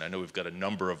Cities, and I know we've got a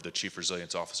number of the chief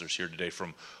resilience officers here today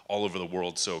from all over the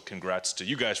world, so congrats to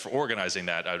you guys for organizing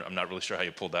that. I'm not really sure how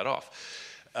you pulled that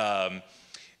off.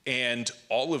 And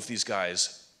all of these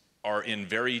guys are in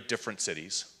very different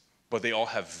cities, but they all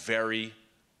have very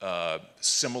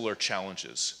similar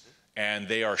challenges, and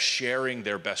they are sharing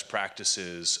their best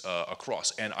practices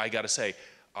across. And I gotta say,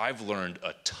 I've learned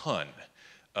a ton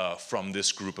from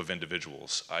this group of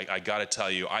individuals. I gotta tell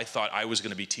you, I thought I was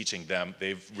gonna be teaching them.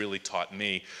 They've really taught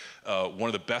me. One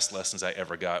of the best lessons I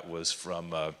ever got was from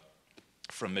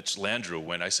Mitch Landrieu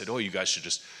when I said, oh, you guys should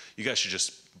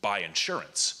just buy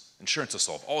insurance. Insurance will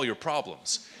solve all your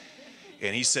problems.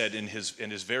 And he said in his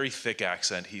very thick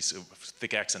accent,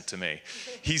 thick accent to me,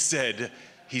 he said,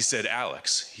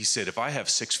 Alex, he said, if I have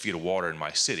 6 feet of water in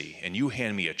my city and you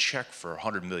hand me a check for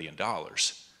 $100 million,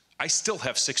 I still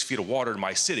have 6 feet of water in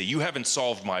my city. You haven't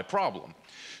solved my problem.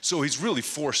 So he's really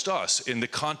forced us in the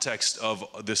context of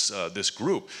this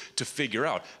group to figure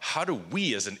out how do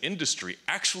we as an industry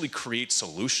actually create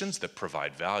solutions that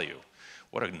provide value.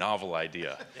 What a novel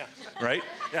idea, yeah. Right?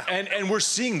 Yeah. And we're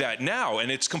seeing that now,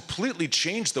 and it's completely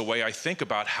changed the way I think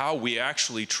about how we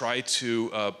actually try to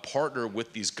partner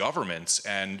with these governments,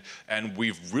 and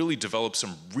we've really developed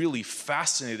some really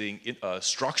fascinating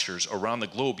structures around the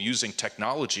globe using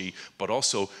technology, but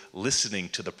also listening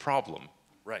to the problem.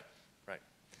 Right, right.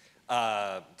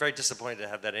 Very disappointed to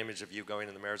have that image of you going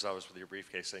to the mayor's office with your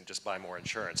briefcase saying, just buy more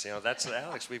insurance. You know, that's,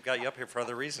 Alex, we've got you up here for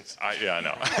other reasons. Yeah, I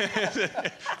know.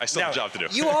 I still have a job to do.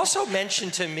 You also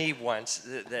mentioned to me once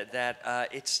that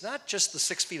it's not just the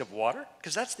 6 feet of water,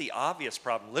 because that's the obvious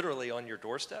problem, literally on your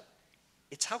doorstep.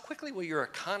 It's how quickly will your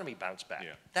economy bounce back.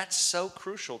 Yeah. That's so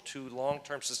crucial to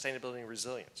long-term sustainability and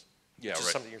resilience. Yeah, right.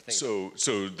 Something you're thinking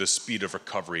so the speed of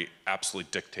recovery absolutely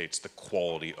dictates the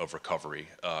quality of recovery,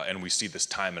 and we see this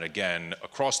time and again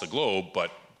across the globe,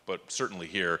 but certainly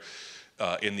here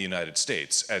in the United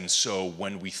States. And so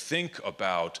when we think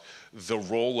about the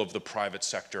role of the private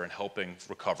sector in helping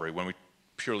recovery, when we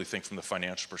purely think from the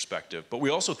financial perspective, but we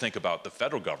also think about the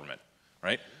federal government,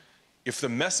 right? If the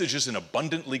message isn't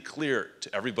abundantly clear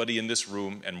to everybody in this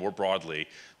room and more broadly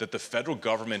that the federal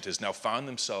government has now found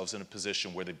themselves in a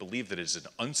position where they believe that it is an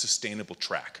unsustainable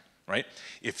track, right?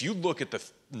 If you look at the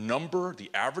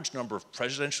average number of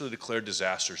presidentially declared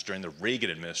disasters during the Reagan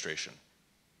administration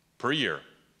per year,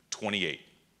 28.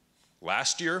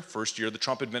 Last year, first year of the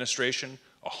Trump administration,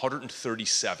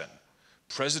 137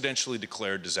 presidentially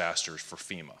declared disasters for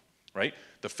FEMA, right?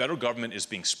 The federal government is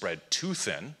being spread too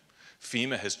thin.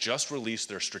 FEMA has just released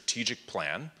their strategic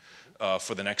plan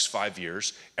for the next 5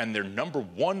 years, and their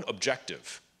 #1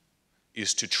 objective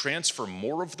is to transfer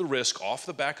more of the risk off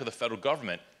the back of the federal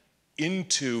government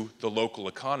into the local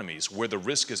economies where the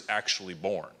risk is actually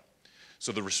borne.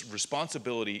 So the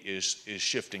responsibility is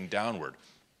shifting downward.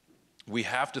 We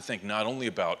have to think not only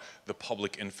about the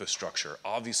public infrastructure,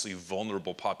 obviously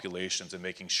vulnerable populations, and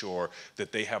making sure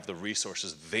that they have the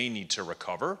resources they need to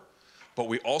recover, but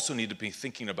we also need to be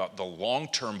thinking about the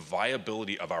long-term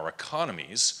viability of our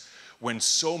economies when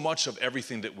so much of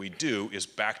everything that we do is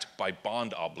backed by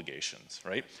bond obligations,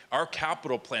 right? Our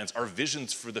capital plans, our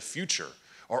visions for the future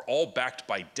are all backed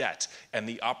by debt and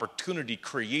the opportunity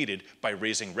created by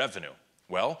raising revenue.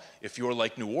 Well, if you're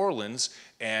like New Orleans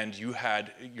and you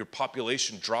had your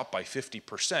population drop by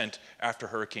 50% after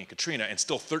Hurricane Katrina, and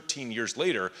still 13 years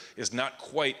later is not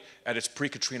quite at its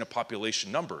pre-Katrina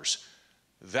population numbers,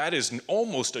 that is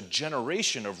almost a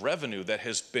generation of revenue that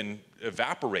has been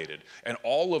evaporated, and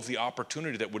all of the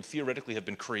opportunity that would theoretically have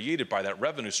been created by that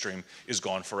revenue stream is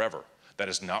gone forever. That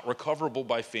is not recoverable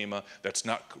by FEMA, that's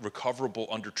not recoverable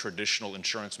under traditional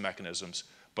insurance mechanisms.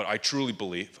 But I truly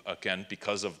believe, again,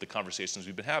 because of the conversations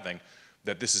we've been having,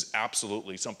 that this is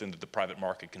absolutely something that the private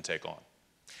market can take on.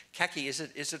 Kacky, is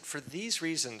it for these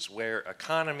reasons where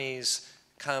economies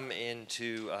come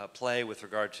into play with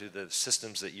regard to the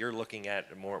systems that you're looking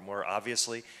at more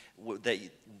obviously, that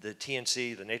the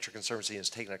TNC, the Nature Conservancy, has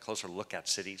taken a closer look at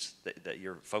cities, that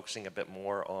you're focusing a bit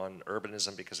more on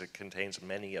urbanism because it contains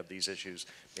many of these issues,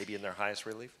 maybe in their highest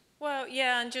relief? Well,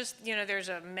 yeah, and just, there's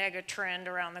a mega trend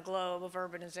around the globe of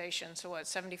urbanization. So what,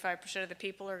 75% of the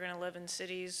people are going to live in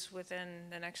cities within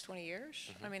the next 20 years?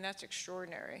 Mm-hmm. I mean, that's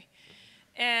extraordinary.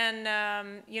 And,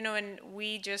 and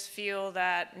we just feel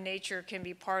that nature can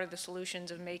be part of the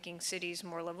solutions of making cities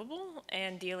more livable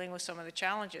and dealing with some of the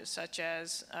challenges, such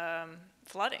as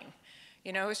flooding.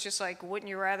 It's just like, wouldn't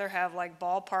you rather have like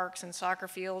ballparks and soccer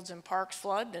fields and parks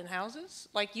flood than houses?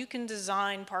 Like, you can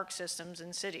design park systems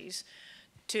in cities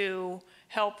to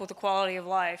help with the quality of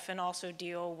life and also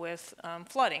deal with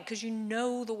flooding, because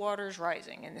the water is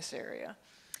rising in this area.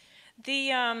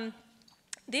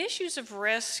 The issues of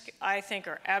risk, I think,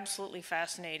 are absolutely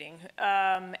fascinating,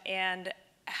 and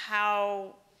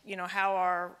how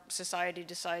our society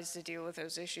decides to deal with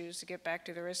those issues. To get back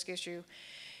to the risk issue,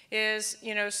 is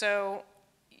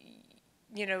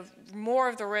more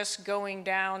of the risk going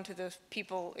down to the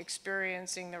people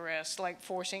experiencing the risk, like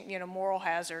forcing, moral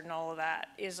hazard and all of that,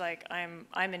 is like I'm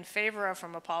in favor of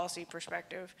from a policy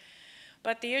perspective.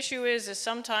 But the issue is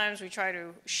sometimes we try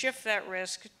to shift that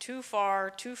risk too far,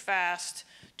 too fast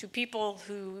to people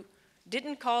who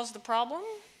didn't cause the problem,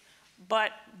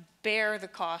 but bear the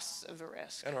costs of the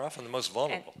risk. And are often the most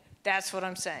vulnerable. And that's what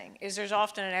I'm saying, is there's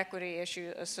often an equity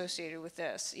issue associated with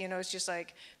this. It's just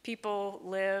like people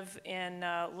live in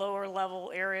lower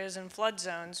level areas and flood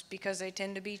zones because they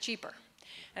tend to be cheaper.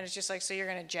 And it's just like, so you're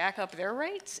going to jack up their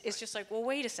rates? It's just like, well,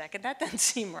 wait a second, that doesn't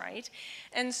seem right.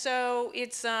 And so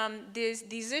it's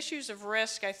these issues of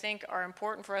risk, I think, are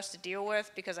important for us to deal with,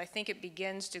 because I think it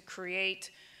begins to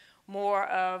create more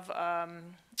of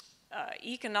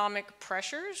economic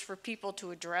pressures for people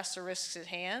to address the risks at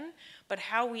hand. But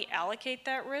how we allocate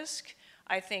that risk,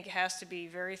 I think, has to be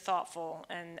very thoughtful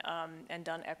and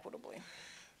done equitably.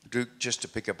 Duke, just to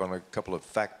pick up on a couple of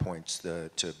fact points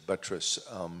to buttress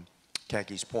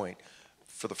Kacky's point,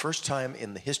 for the first time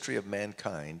in the history of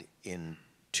mankind, in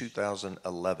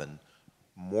 2011,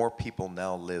 more people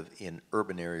now live in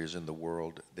urban areas in the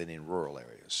world than in rural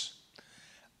areas.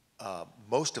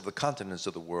 Most of the continents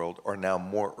of the world are now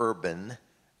more urban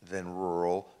than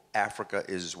rural. Africa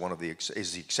is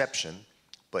is the exception,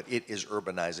 but it is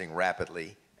urbanizing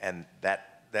rapidly, and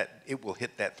that it will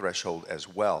hit that threshold as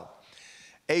well.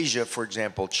 Asia, for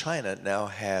example, China now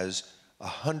has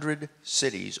 100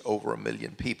 cities over 1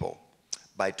 million people.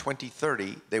 By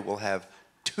 2030, they will have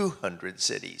 200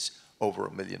 cities over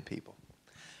 1 million people.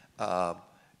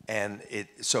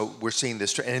 So we're seeing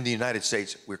this, and in the United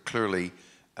States, we're clearly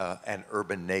an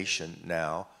urban nation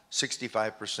now.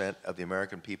 65% of the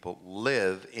American people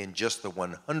live in just the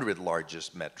 100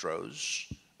 largest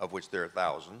metros, of which there are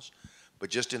thousands, but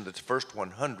just in the first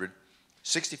 100,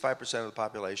 65% of the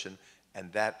population,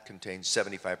 and that contains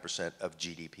 75% of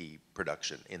GDP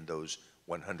production in those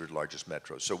 100 largest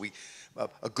metros. So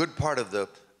a good part of the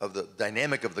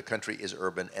dynamic of the country is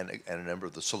urban, and a number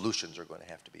of the solutions are going to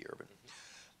have to be urban.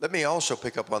 Let me also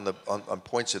pick up on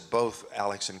points that both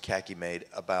Alex and Kacky made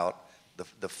about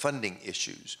the funding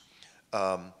issues.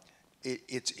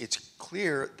 It's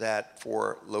clear that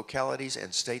for localities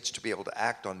and states to be able to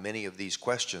act on many of these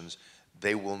questions,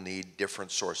 they will need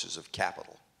different sources of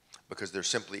capital because there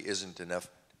simply isn't enough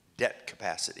debt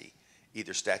capacity,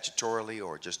 either statutorily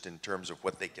or just in terms of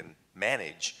what they can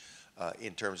manage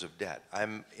in terms of debt.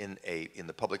 I'm in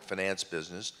the public finance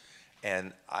business,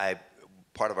 and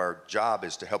part of our job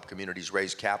is to help communities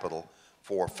raise capital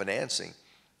for financing.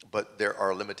 But there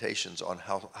are limitations on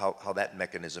how that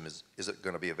mechanism is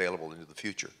going to be available into the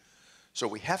future. So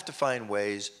we have to find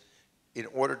ways in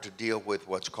order to deal with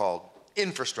what's called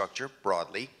infrastructure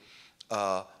broadly,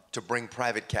 to bring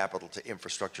private capital to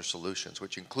infrastructure solutions,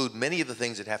 which include many of the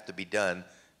things that have to be done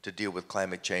to deal with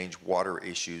climate change, water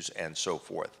issues, and so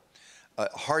forth. A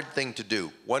hard thing to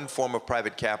do. One form of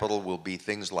private capital will be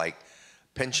things like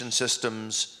pension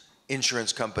systems,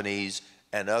 insurance companies,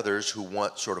 and others who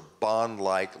want sort of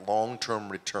bond-like long-term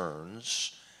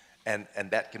returns, and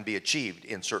that can be achieved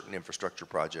in certain infrastructure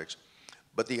projects.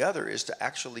 But the other is to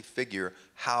actually figure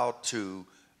how to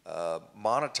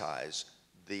monetize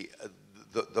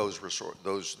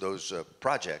those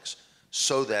projects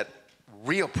so that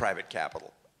real private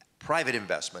capital, private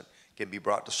investment, can be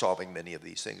brought to solving many of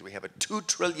these things. We have a $2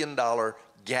 trillion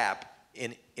gap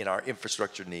in our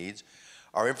infrastructure needs.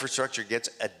 Our infrastructure gets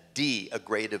a D, a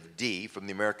grade of D, from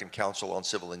the American Council on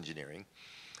Civil Engineering.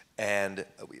 And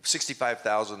we have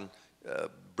 65,000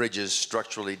 bridges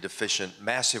structurally deficient,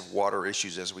 massive water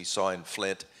issues as we saw in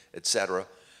Flint, et cetera.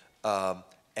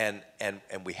 And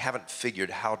we haven't figured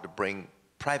how to bring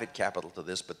private capital to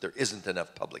this, but there isn't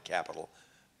enough public capital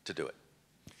to do it.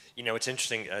 You know, it's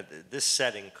interesting, this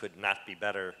setting could not be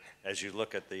better as you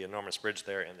look at the enormous bridge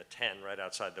there and the 10 right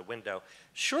outside the window.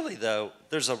 Surely, though,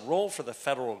 there's a role for the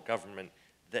federal government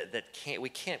that we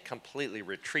can't completely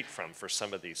retreat from for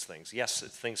some of these things. Yes,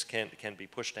 things can be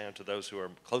pushed down to those who are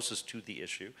closest to the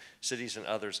issue, cities and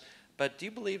others. But do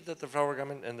you believe that the federal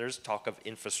government, and there's talk of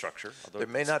infrastructure. There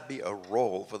may not be a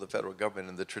role for the federal government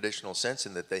in the traditional sense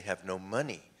in that they have no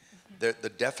money.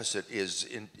 The deficit is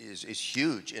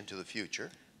huge into the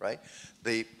future. Right?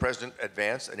 The president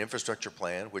advanced an infrastructure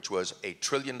plan, which was a $1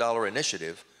 trillion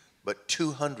initiative, but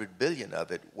 $200 billion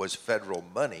of it was federal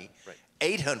money. Right.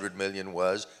 800 million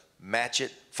was match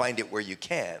it, find it where you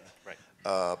can.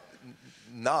 Right.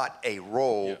 Not a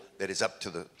role that is up to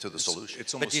the solution.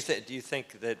 But do you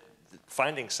think that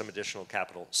finding some additional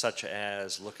capital, such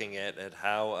as looking at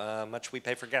how much we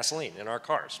pay for gasoline in our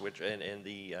cars, which and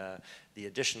the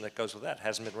addition that goes with that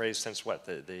hasn't been raised since what,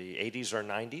 the 80s or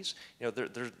 90s? You know,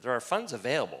 there are funds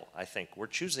available. I think we're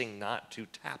choosing not to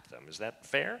tap them. Is that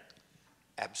fair?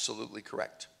 Absolutely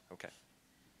correct. Okay.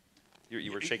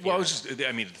 You were shaking. Well,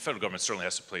 I mean, the federal government certainly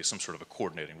has to play some sort of a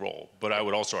coordinating role. But I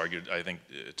would also argue, I think,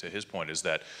 to his point, is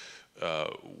that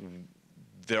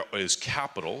there is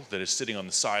capital that is sitting on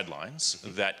the sidelines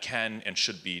that can and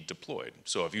should be deployed.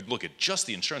 So if you look at just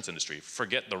the insurance industry,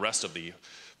 forget the rest of the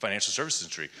financial services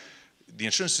industry, the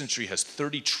insurance industry has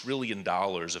 $30 trillion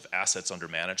of assets under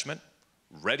management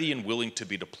ready and willing to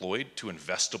be deployed to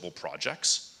investable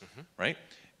projects, right?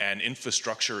 And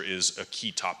infrastructure is a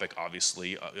key topic,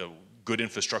 obviously. Good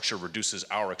infrastructure reduces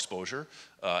our exposure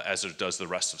as it does the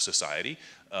rest of society.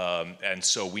 And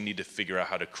so we need to figure out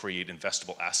how to create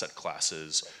investable asset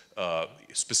classes,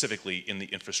 specifically in the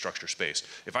infrastructure space.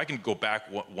 If I can go back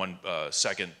one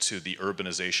second to the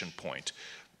urbanization point,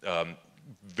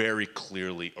 very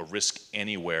clearly a risk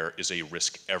anywhere is a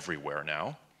risk everywhere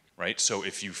now. Right? So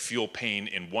if you feel pain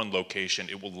in one location,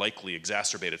 it will likely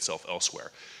exacerbate itself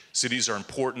elsewhere. Cities are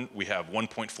important. We have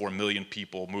 1.4 million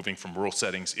people moving from rural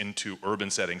settings into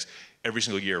urban settings every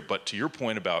single year. But to your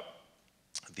point about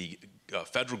the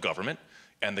federal government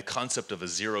and the concept of a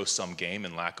zero-sum game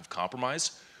and lack of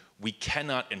compromise, we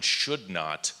cannot and should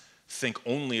not think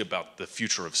only about the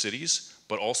future of cities,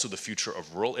 but also the future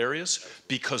of rural areas,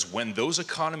 because when those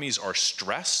economies are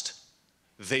stressed,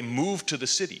 they move to the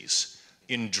cities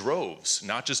in droves,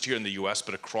 not just here in the US,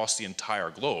 but across the entire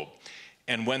globe.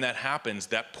 And when that happens,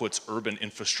 that puts urban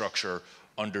infrastructure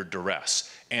under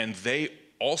duress. And they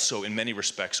also, in many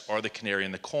respects, are the canary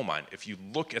in the coal mine. If you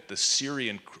look at the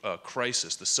Syrian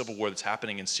crisis, the civil war that's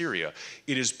happening in Syria,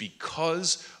 it is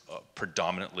because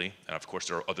predominantly, and of course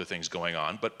there are other things going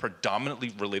on, but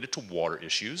predominantly related to water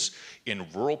issues in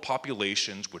rural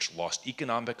populations which lost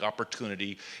economic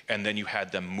opportunity, and then you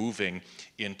had them moving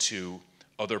into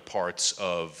other parts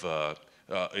of,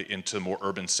 into more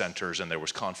urban centers, and there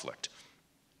was conflict.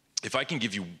 If I can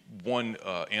give you one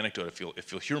anecdote,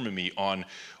 if you'll hear me on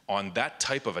that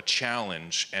type of a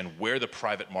challenge and where the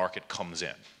private market comes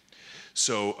in.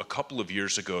 So a couple of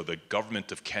years ago, the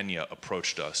government of Kenya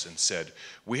approached us and said,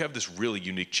 we have this really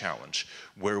unique challenge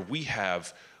where we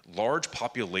have large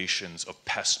populations of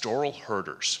pastoral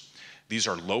herders. These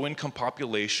are low-income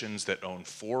populations that own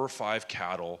 4 or 5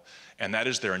 cattle, and that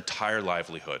is their entire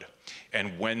livelihood.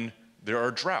 And when there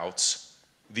are droughts,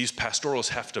 these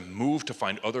pastoralists have to move to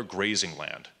find other grazing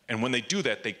land. And when they do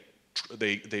that, they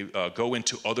go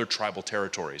into other tribal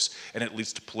territories, and it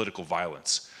leads to political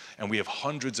violence. And we have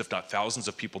hundreds, if not thousands,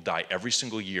 of people die every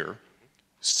single year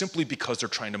simply because they're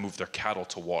trying to move their cattle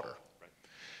to water.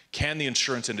 Can the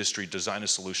insurance industry design a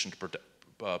solution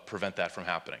to prevent that from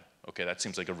happening? Okay, that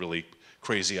seems like a really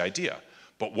crazy idea.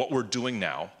 But what we're doing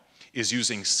now is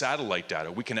using satellite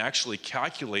data. We can actually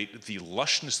calculate the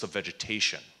lushness of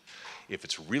vegetation. If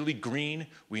it's really green,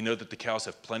 we know that the cows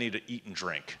have plenty to eat and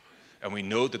drink. And we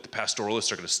know that the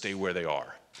pastoralists are going to stay where they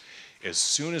are. As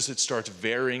soon as it starts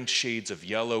varying shades of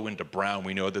yellow into brown,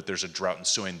 we know that there's a drought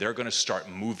ensuing. They're going to start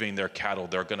moving their cattle.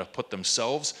 They're going to put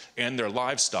themselves and their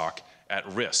livestock at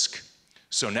risk.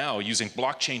 So now, using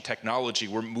blockchain technology,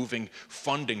 we're moving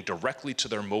funding directly to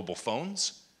their mobile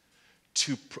phones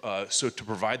to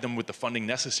provide them with the funding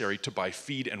necessary to buy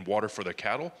feed and water for their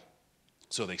cattle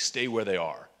so they stay where they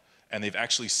are. And they've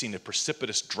actually seen a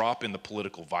precipitous drop in the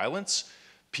political violence.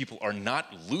 People are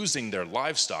not losing their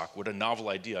livestock. What a novel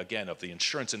idea, again, of the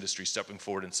insurance industry stepping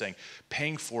forward and saying,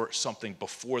 paying for something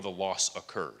before the loss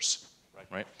occurs,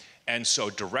 right? And so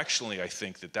directionally, I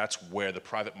think that that's where the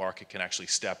private market can actually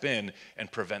step in and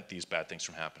prevent these bad things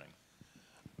from happening.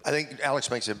 I think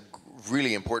Alex makes a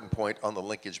really important point on the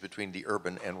linkage between the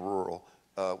urban and rural.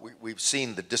 We've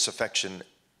seen the disaffection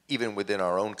even within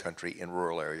our own country in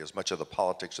rural areas. Much of the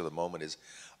politics of the moment is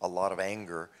a lot of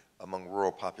anger among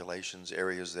rural populations,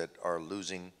 areas that are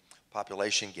losing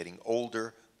population, getting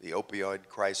older, the opioid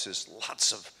crisis,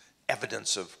 lots of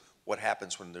evidence of what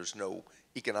happens when there's no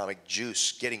economic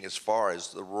juice getting as far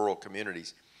as the rural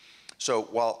communities. So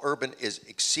while urban is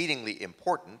exceedingly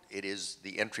important, it is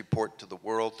the entry port to the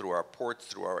world through our ports,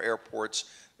 through our airports.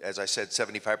 As I said,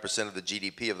 75% of the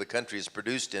GDP of the country is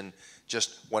produced in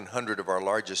just 100 of our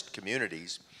largest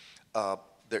communities.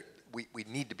 We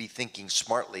need to be thinking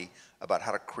smartly about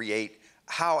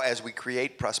how as we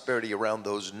create prosperity around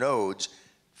those nodes,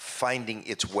 finding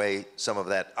its way, some of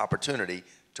that opportunity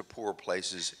to poorer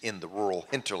places in the rural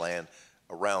hinterland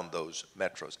around those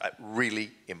metros. A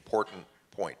really important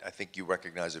point. I think you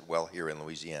recognize it well here in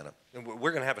Louisiana. And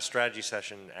we're going to have a strategy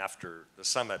session after the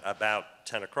summit about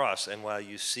 10 across, and while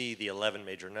you see the 11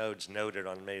 major nodes noted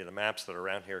on many of the maps that are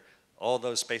around here, all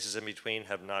those spaces in between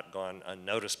have not gone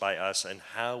unnoticed by us, and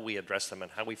how we address them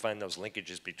and how we find those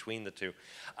linkages between the two.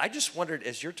 I just wondered,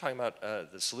 as you're talking about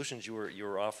the solutions you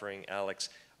were offering, Alex,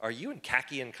 are you and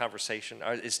Kacky in conversation?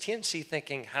 Is TNC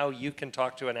thinking how you can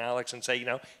talk to an Alex and say, you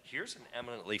know, here's an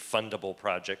eminently fundable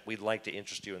project, we'd like to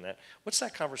interest you in that? What's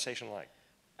that conversation like?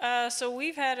 So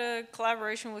we've had a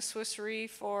collaboration with Swiss Re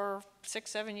for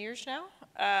 6-7 years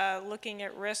now, looking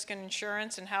at risk and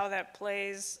insurance and how that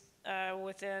plays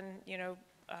within,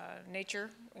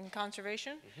 nature and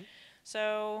conservation. Mm-hmm.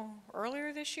 So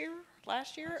earlier this year,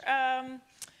 last year,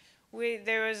 we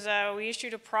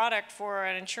issued a product for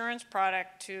an insurance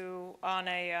product on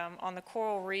the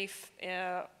coral reef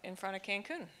in front of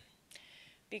Cancun,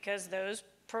 because those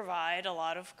provide a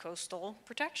lot of coastal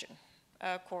protection,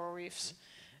 coral reefs.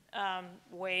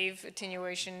 Wave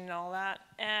attenuation and all that,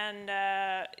 and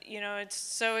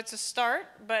it's a start,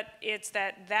 but it's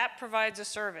that provides a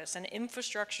service, an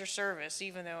infrastructure service,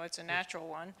 even though it's a natural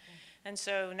one. And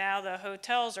so now the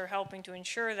hotels are helping to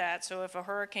ensure that. So if a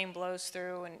hurricane blows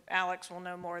through, and Alex will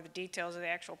know more of the details of the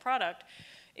actual product,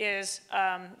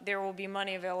 there will be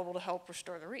money available to help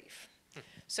restore the reef.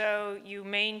 So you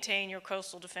maintain your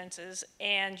coastal defenses,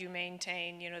 and you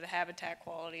maintain, the habitat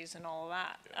qualities and all of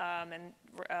that,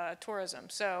 and tourism.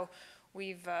 So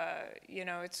we've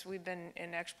been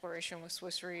in exploration with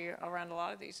Swiss Re around a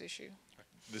lot of these issues.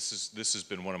 This has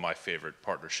been one of my favorite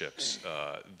partnerships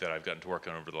that I've gotten to work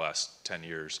on over the last 10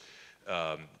 years.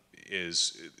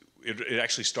 It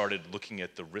actually started looking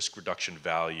at the risk reduction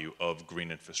value of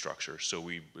green infrastructure. So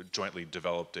we jointly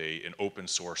developed an open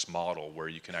source model where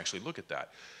you can actually look at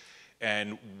that.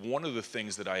 And one of the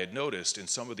things that I had noticed in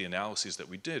some of the analyses that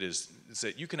we did is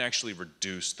that you can actually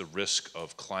reduce the risk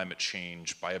of climate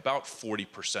change by about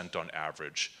 40% on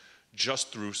average,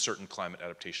 just through certain climate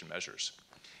adaptation measures.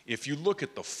 If you look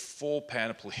at the full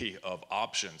panoply of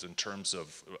options in terms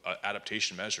of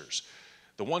adaptation measures,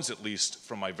 the ones, at least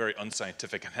from my very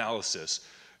unscientific analysis,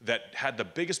 that had the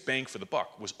biggest bang for the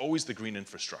buck was always the green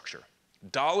infrastructure.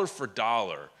 Dollar for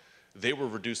dollar, they were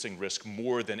reducing risk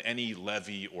more than any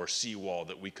levee or seawall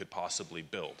that we could possibly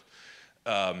build.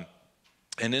 And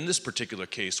in this particular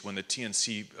case, when the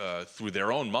TNC, through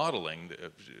their own modeling,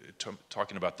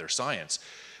 talking about their science,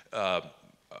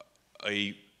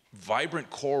 a vibrant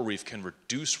coral reef can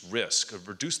reduce risk,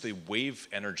 reduce the wave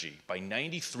energy by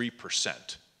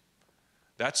 93%.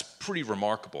 That's pretty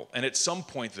remarkable. And at some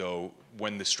point, though,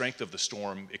 when the strength of the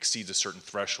storm exceeds a certain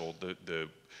threshold, the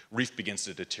reef begins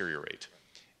to deteriorate.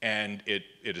 And it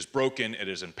is broken, it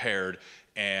is impaired,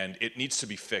 and it needs to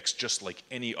be fixed just like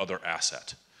any other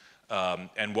asset.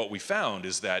 And what we found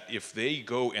is that if they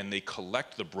go and they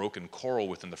collect the broken coral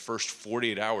within the first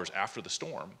 48 hours after the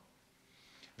storm,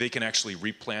 they can actually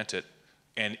replant it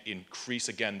and increase,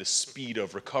 again, the speed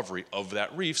of recovery of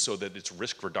that reef so that its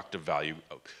risk reductive value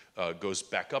goes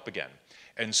back up again.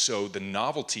 And so the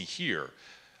novelty here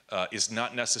is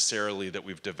not necessarily that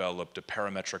we've developed a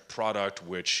parametric product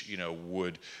which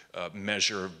would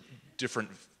measure different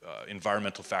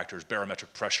environmental factors,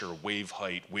 barometric pressure, wave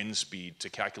height, wind speed, to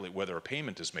calculate whether a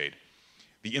payment is made.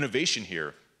 The innovation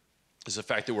here is the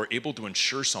fact that we're able to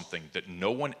insure something that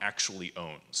no one actually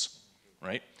owns,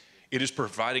 right? It is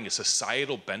providing a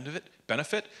societal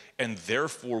benefit, and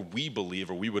therefore we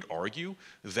believe, or we would argue,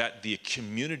 that the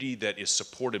community that is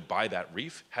supported by that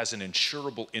reef has an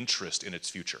insurable interest in its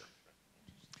future.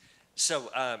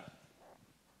 So,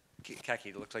 Kacky,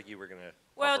 it looked like you were going to.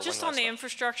 Well, just on the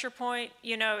infrastructure point,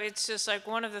 it's just like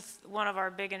one of our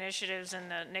big initiatives in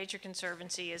the Nature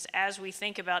Conservancy is, as we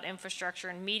think about infrastructure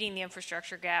and meeting the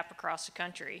infrastructure gap across the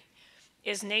country,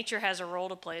 is nature has a role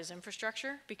to play as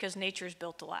infrastructure, because nature is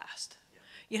built to last.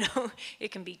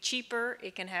 It can be cheaper,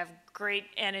 it can have great,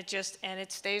 and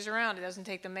it stays around. It doesn't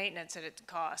take the maintenance that it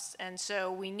costs. And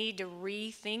so we need to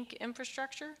rethink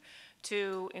infrastructure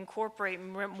to incorporate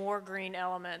more green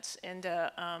elements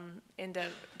into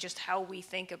just how we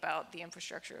think about the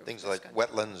infrastructure. Things like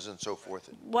wetlands and so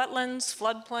forth. Wetlands,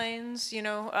 floodplains,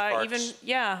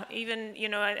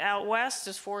 even out west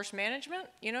is forest management.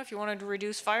 If you wanted to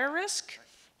reduce fire risk,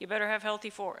 you better have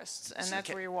healthy forests, and that's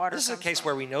where your water comes from. This is a case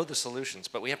where we know the solutions,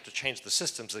 but we have to change the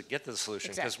systems that get to the solution,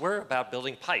 because Exactly. we're about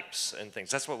building pipes and things.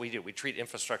 That's what we do. We treat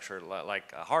infrastructure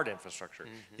like hard infrastructure.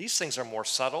 Mm-hmm. These things are more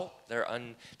subtle. They're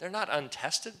not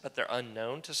untested, but they're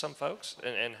unknown to some folks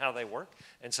and how they work.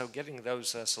 And so getting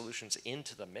those solutions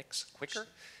into the mix quicker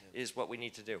is what we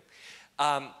need to do.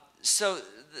 So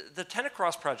the 10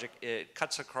 Across project, it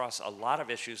cuts across a lot of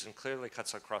issues and clearly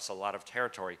cuts across a lot of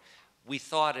territory. We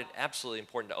thought it absolutely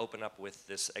important to open up with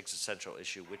this existential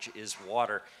issue, which is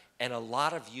water. And a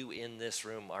lot of you in this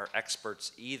room are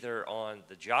experts either on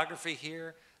the geography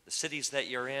here, the cities that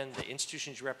you're in, the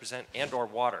institutions you represent, and or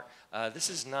water. This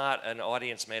is not an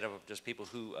audience made up of just people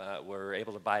who were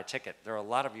able to buy a ticket. There are a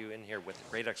lot of you in here with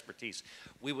great expertise.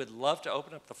 We would love to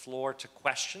open up the floor to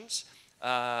questions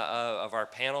of our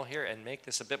panel here and make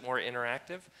this a bit more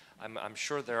interactive. I'm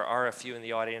sure there are a few in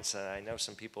the audience, and I know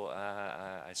some people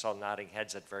I saw nodding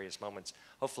heads at various moments.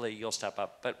 Hopefully you'll step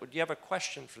up. But do you have a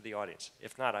question for the audience?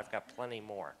 If not, I've got plenty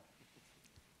more.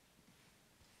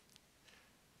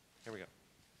 Here we go.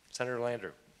 Senator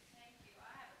Landrieu. Thank you.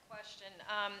 I have a question.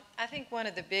 I think one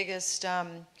of the biggest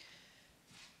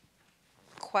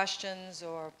questions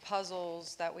or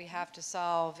puzzles that we have to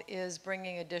solve is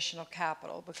bringing additional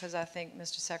capital, because I think,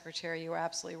 Mr. Secretary, you are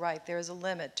absolutely right. There is a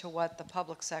limit to what the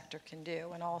public sector can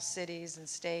do, and all cities and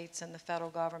states and the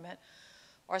federal government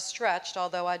are stretched,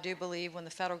 although I do believe when the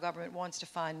federal government wants to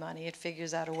find money, it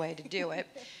figures out a way to do it.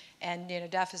 And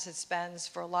deficit spends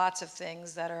for lots of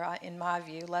things that are, in my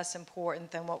view, less important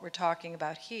than what we're talking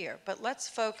about here. But let's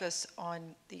focus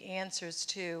on the answers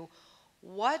to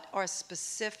what are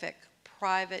specific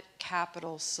private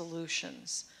capital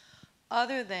solutions,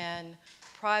 other than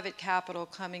private capital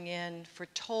coming in for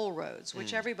toll roads,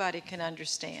 which everybody can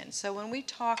understand. So when we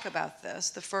talk about this,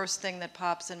 the first thing that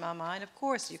pops in my mind, of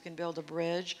course, you can build a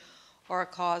bridge or a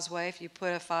causeway if you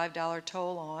put a $5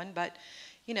 toll on, but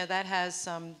that has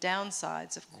some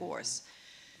downsides, of course.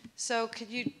 So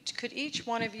could each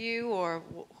one of you or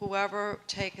whoever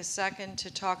take a second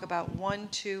to talk about 1,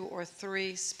 2, or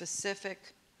 3 specific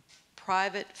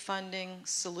private funding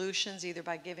solutions, either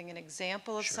by giving an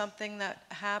example of something that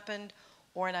happened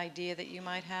or an idea that you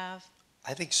might have?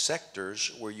 I think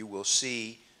sectors where you will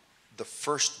see the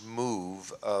first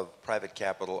move of private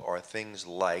capital are things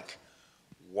like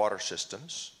water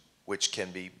systems, which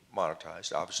can be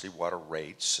monetized, obviously water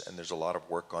rates, and there's a lot of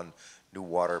work on new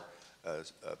water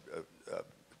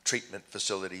treatment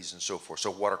facilities and so forth,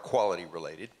 so water quality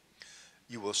related.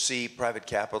 You will see private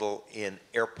capital in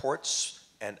airports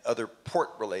and other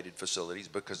port-related facilities,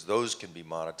 because those can be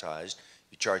monetized.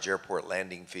 You charge airport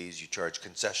landing fees, you charge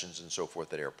concessions and so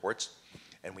forth at airports,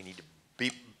 and we need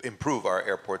to improve our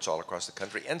airports all across the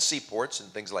country, and seaports, and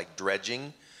things like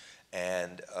dredging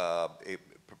and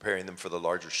preparing them for the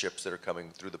larger ships that are coming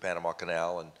through the Panama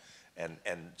Canal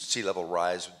and sea level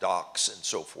rise, docks, and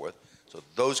so forth. So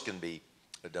those can be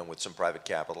done with some private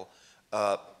capital.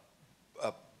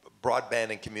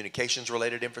 Broadband and communications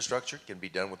related infrastructure can be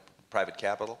done with private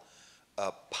capital.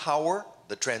 Power,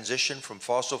 the transition from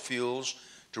fossil fuels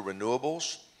to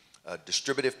renewables,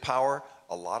 distributive power,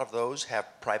 a lot of those have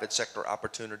private sector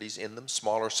opportunities in them,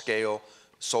 smaller scale,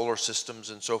 solar systems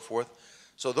and so forth.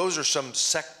 So those are some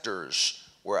sectors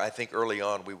where I think early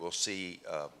on we will see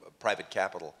private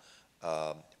capital.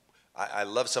 I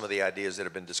love some of the ideas that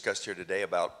have been discussed here today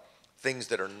about things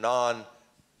that are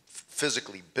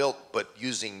non-physically built but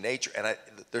using nature. And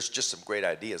there's just some great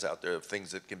ideas out there of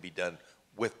things that can be done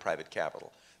with private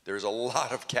capital. There's a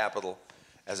lot of capital,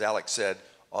 as Alex said,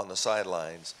 on the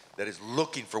sidelines that is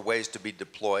looking for ways to be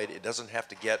deployed. It doesn't have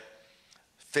to get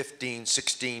 15,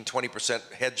 16,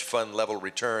 20% hedge fund level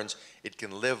returns. It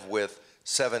can live with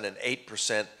 7 and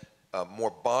 8%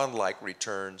 more bond-like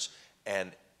returns,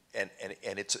 and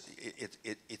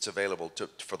it's available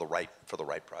for the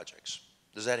right projects.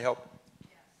 Does that help?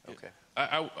 Yeah. Okay.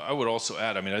 I would also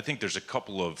add, I mean, I think there's a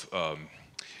couple of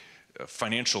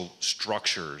financial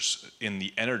structures in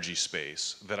the energy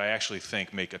space that I actually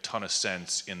think make a ton of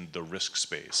sense in the risk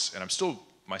space. And I'm still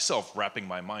myself wrapping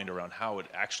my mind around how it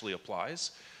actually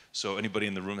applies. So anybody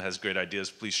in the room that has great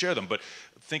ideas, please share them. But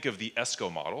think of the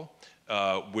ESCO model,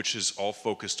 which is all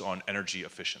focused on energy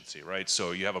efficiency, right?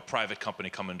 So you have a private company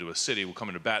come into a city, will come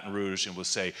into Baton Rouge and will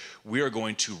say, we are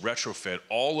going to retrofit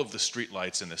all of the street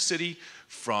lights in the city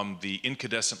from the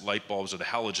incandescent light bulbs or the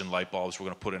halogen light bulbs. We're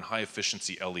going to put in high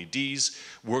efficiency LEDs.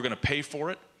 We're going to pay for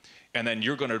it. And then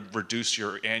you're going to reduce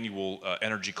your annual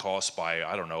energy costs by,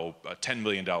 I don't know, $10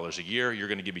 million a year. You're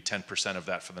going to give me 10% of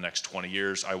that for the next 20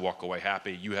 years. I walk away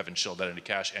happy. You haven't shelled that into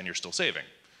cash and you're still saving,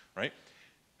 right?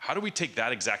 How do we take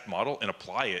that exact model and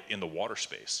apply it in the water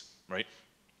space, right?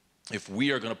 If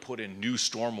we are going to put in new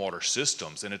stormwater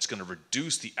systems and it's going to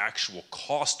reduce the actual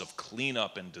cost of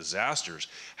cleanup and disasters,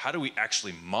 how do we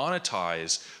actually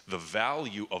monetize the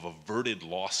value of averted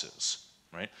losses,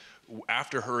 right?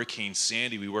 After Hurricane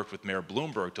Sandy, we worked with Mayor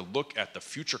Bloomberg to look at the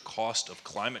future cost of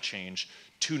climate change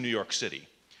to New York City,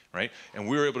 right? And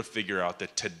we were able to figure out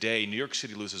that today, New York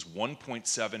City loses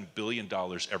 $1.7 billion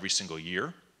every single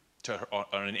year on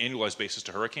an annualized basis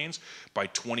to hurricanes. By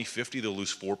 2050, they'll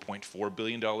lose $4.4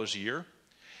 billion a year.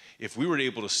 If we were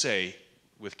able to say,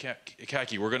 with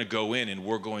Kacky, we're going to go in and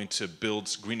we're going to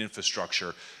build green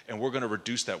infrastructure and we're going to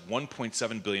reduce that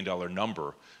 $1.7 billion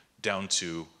number down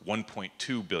to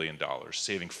 $1.2 billion,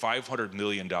 saving $500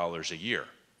 million a year.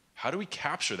 How do we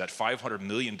capture that $500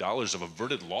 million of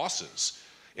averted losses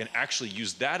and actually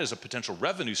use that as a potential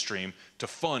revenue stream to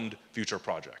fund future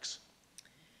projects?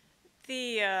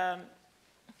 Hi,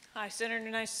 Senator,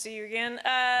 nice to see you again.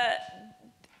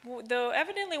 Though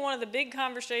evidently one of the big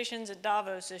conversations at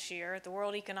Davos this year at the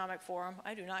World Economic Forum,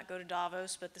 I do not go to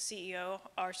Davos, but the CEO,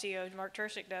 our CEO, Mark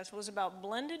Tersick does, was about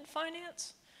blended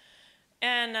finance.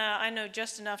 And I know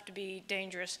just enough to be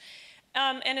dangerous.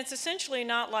 And it's essentially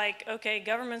not like, okay,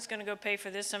 government's going to go pay for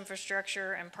this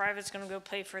infrastructure and private's going to go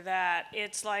pay for that.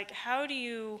 It's like, how do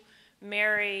you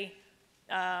marry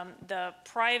the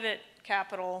private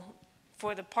capital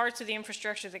for the parts of the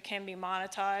infrastructure that can be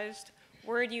monetized?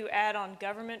 Where do you add on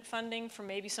government funding for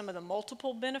maybe some of the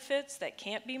multiple benefits that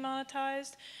can't be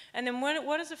monetized? And then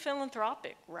what is the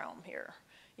philanthropic realm here?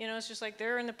 You know, it's just like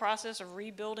they're in the process of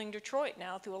rebuilding Detroit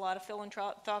now through a lot of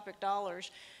philanthropic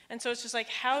dollars. And so it's just like,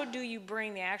 how do you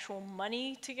bring the actual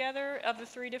money together of the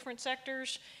three different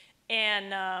sectors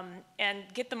and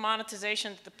get the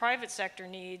monetization that the private sector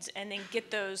needs and then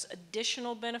get those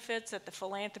additional benefits that the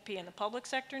philanthropy and the public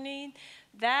sector need?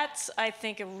 That's, I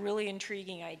think, a really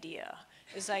intriguing idea.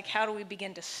 Is like, how do we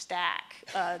begin to stack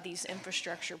these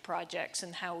infrastructure projects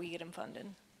and how we get them funded?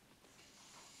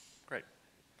 Great.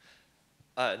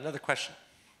 Another question.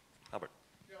 Albert.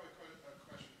 Yeah, a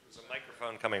question. There's a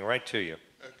microphone coming right to you.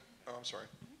 Oh, I'm sorry.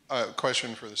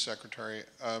 Question for the Secretary.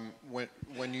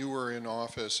 When you were in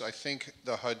office, I think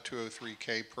the HUD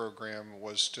 203K program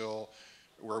was still,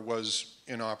 or was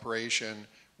in operation,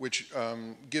 which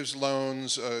gives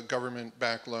loans,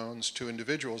 government-backed loans to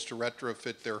individuals to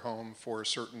retrofit their home for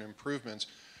certain improvements.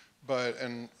 But,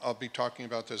 and I'll be talking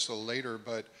about this a little later,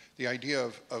 but the idea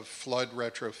of flood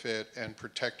retrofit and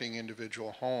protecting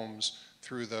individual homes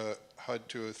through the HUD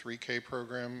 203K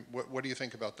program, what do you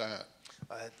think about that?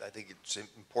 I think it's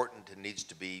important and needs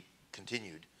to be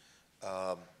continued.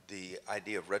 The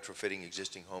idea of retrofitting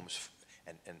existing homes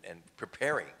and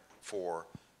preparing for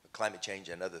climate change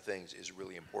and other things is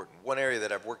really important. One area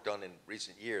that I've worked on in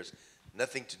recent years,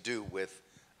 nothing to do with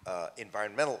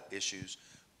environmental issues,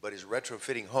 but is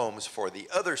retrofitting homes for the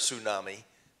other tsunami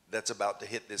that's about to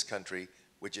hit this country,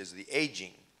 which is the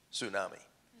aging tsunami,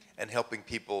 and helping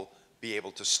people be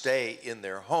able to stay in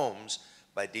their homes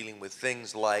by dealing with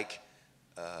things like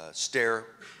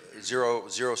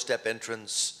zero-step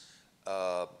entrance,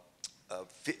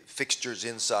 fixtures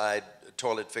inside,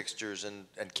 toilet fixtures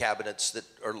and cabinets that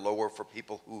are lower for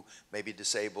people who may be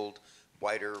disabled,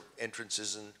 wider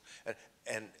entrances,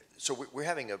 and so we're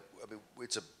having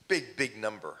it's a big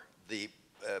number. The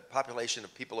population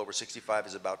of people over 65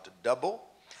 is about to double,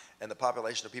 and the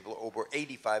population of people over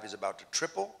 85 is about to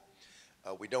triple.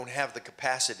 We don't have the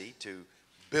capacity to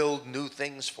build new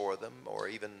things for them or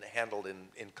even handled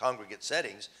in congregate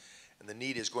settings, and the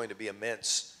need is going to be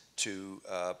immense to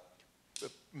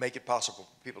make it possible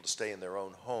for people to stay in their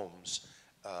own homes.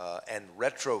 And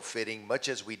retrofitting, much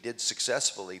as we did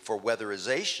successfully for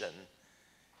weatherization,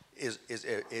 is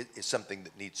something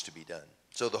that needs to be done.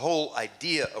 So the whole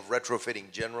idea of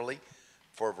retrofitting generally,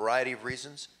 for a variety of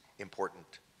reasons, important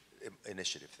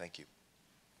initiative. Thank you.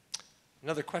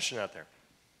 Another question out there.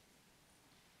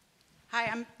 Hi,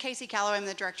 I'm Casey Calloway. I'm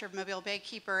the director of Mobile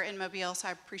Baykeeper in Mobile, so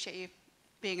I appreciate you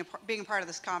being a part of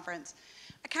this conference.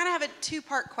 I kind of have a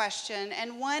two-part question,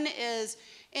 and one is,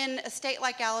 in a state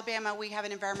like Alabama, we have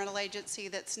an environmental agency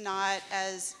that's not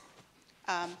as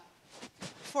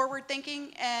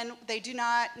forward-thinking, and they do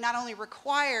not only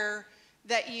require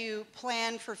that you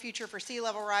plan for future for sea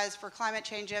level rise, for climate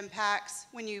change impacts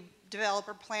when you develop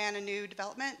or plan a new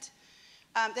development,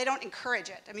 they don't encourage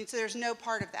it. I mean, so there's no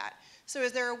part of that. So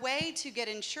is there a way to get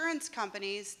insurance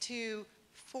companies to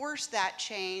force that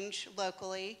change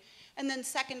locally? And then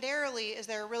secondarily, is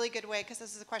there a really good way, because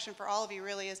this is a question for all of you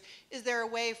really, is there a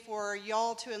way for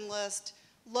y'all to enlist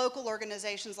local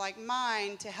organizations like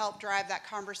mine to help drive that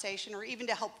conversation, or even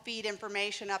to help feed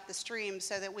information up the stream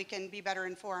so that we can be better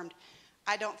informed?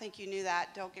 I don't think you knew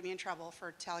that. Don't get me in trouble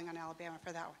for telling on Alabama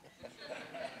for that one.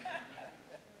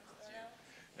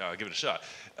 I'll give it a shot.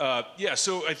 Yeah,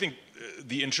 so I think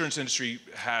the insurance industry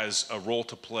has a role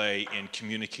to play in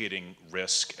communicating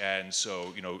risk, and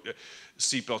so, you know,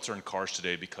 seatbelts are in cars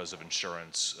today because of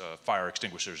insurance, fire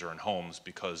extinguishers are in homes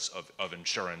because of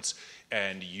insurance,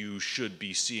 and you should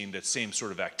be seeing that same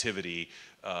sort of activity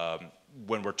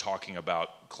when we're talking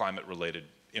about climate-related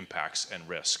impacts and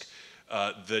risk.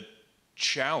 The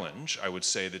challenge, I would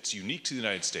say, that's unique to the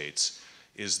United States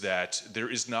is that there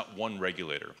is not one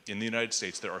regulator. In the United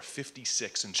States, there are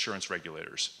 56 insurance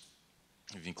regulators,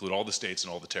 if you include all the states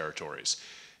and all the territories.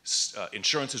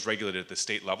 Insurance is regulated at the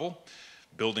state level.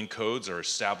 Building codes are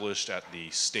established at the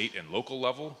state and local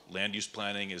level. Land use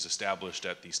planning is established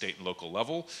at the state and local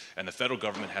level. And the federal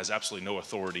government has absolutely no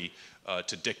authority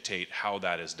to dictate how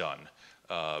that is done.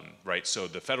 Right? So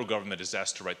the federal government is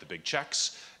asked to write the big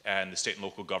checks, and the state and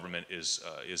local government is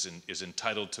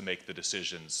entitled to make the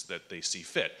decisions that they see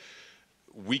fit.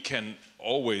 We can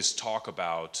always talk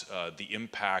about the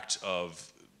impact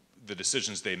of the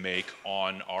decisions they make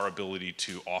on our ability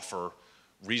to offer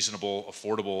reasonable,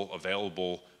 affordable,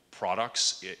 available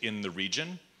products in the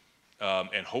region,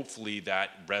 and hopefully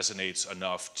that resonates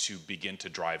enough to begin to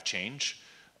drive change.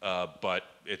 But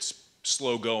it's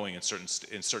slow going in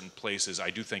certain places.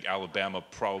 I do think Alabama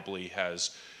probably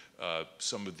has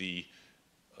some of the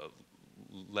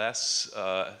less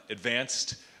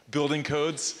advanced building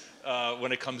codes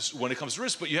when it comes to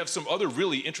risk, but you have some other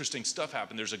really interesting stuff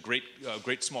happen. There's a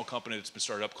great small company that's been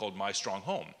started up called My Strong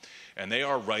Home, and they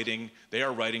are writing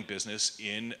business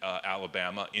in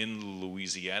Alabama, in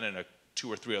Louisiana, and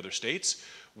 2 or 3 other states,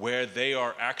 where they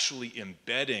are actually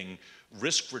embedding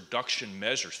risk reduction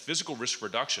measures, physical risk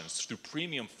reductions through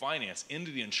premium finance into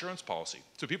the insurance policy.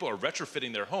 So people are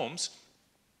retrofitting their homes,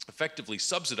 effectively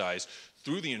subsidized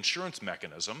through the insurance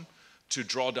mechanism to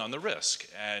draw down the risk,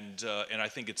 and I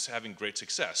think it's having great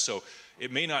success. So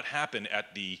it may not happen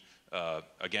at the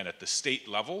again at the state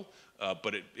level,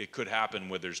 but it could happen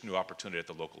where there's new opportunity at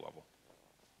the local level.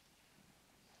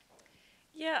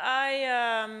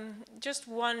 Yeah, just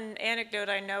one anecdote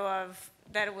I know of,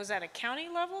 that it was at a county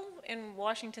level in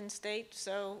Washington State.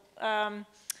 So,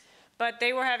 but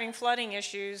they were having flooding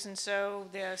issues, and so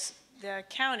the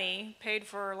county paid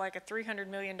for like a $300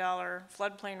 million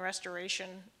floodplain restoration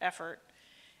effort,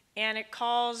 and it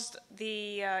caused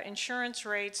the insurance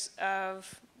rates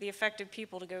of the affected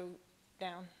people to go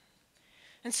down.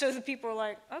 And so the people were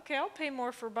like, okay, I'll pay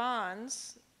more for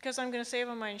bonds because I'm going to save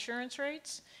on my insurance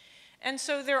rates. And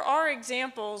so there are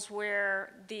examples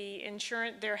where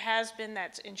there has been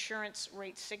that insurance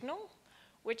rate signal,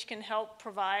 which can help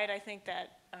provide, I think,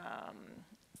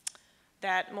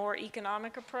 that more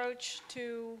economic approach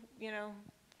to,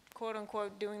 quote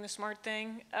unquote doing the smart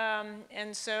thing.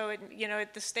 And so,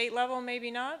 at the state level, maybe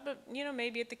not, but,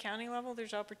 maybe at the county level,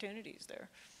 there's opportunities there.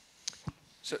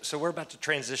 So we're about to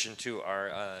transition to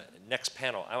our next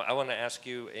panel. I want to ask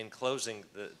you in closing,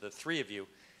 the three of you,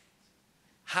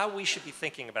 how we should be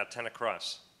thinking about 10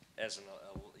 Across as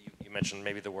you mentioned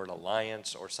maybe the word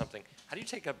alliance or something. How do you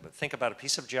think about a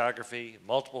piece of geography,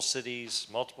 multiple cities,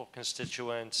 multiple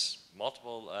constituents,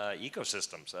 multiple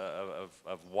ecosystems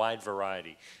of wide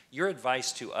variety? Your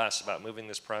advice to us about moving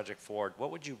this project forward,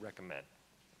 what would you recommend?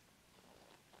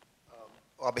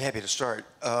 I'll be happy to start.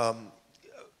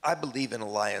 I believe in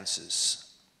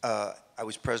alliances. I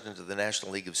was president of the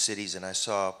National League of Cities, and I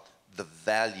saw the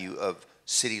value of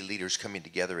city leaders coming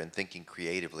together and thinking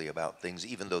creatively about things,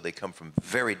 even though they come from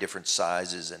very different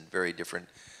sizes and very different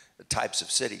types of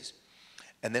cities.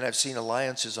 And then I've seen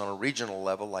alliances on a regional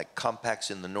level, like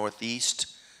compacts in the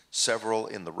Northeast, several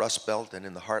in the Rust Belt and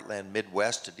in the Heartland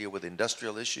Midwest to deal with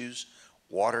industrial issues,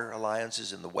 water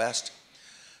alliances in the West.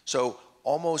 So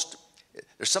almost,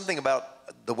 there's something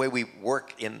about the way we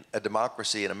work in a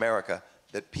democracy in America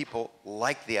that people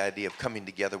like the idea of coming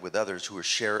together with others who are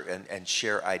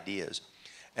share ideas.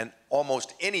 And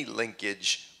almost any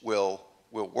linkage will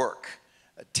work.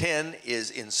 10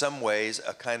 is in some ways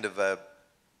a kind of a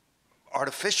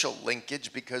artificial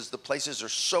linkage because the places are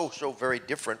so very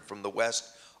different from the West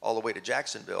all the way to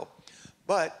Jacksonville.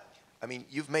 But I mean,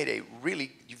 you've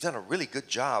done a really good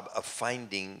job of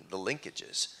finding the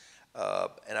linkages.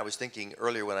 And I was thinking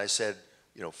earlier when I said,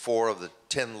 4 of the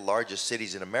 10 largest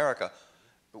cities in America.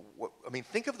 I mean,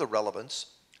 think of the relevance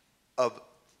of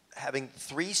having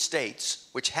 3 states,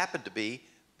 which happen to be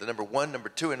the number 1, number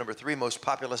 2, and number 3 most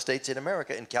populous states in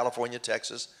America, in California,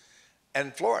 Texas,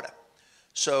 and Florida.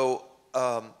 So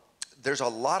there's a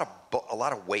lot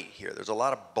of weight here. There's a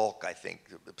lot of bulk, I think,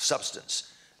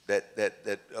 substance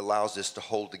that allows this to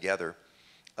hold together.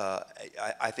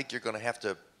 I think you're going to have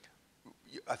to.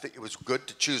 I think it was good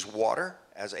to choose water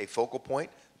as a focal point.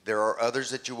 There are others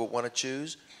that you will want to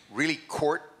choose. Really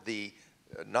court the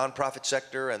nonprofit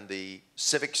sector and the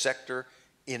civic sector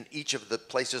in each of the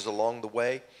places along the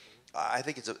way. I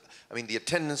think the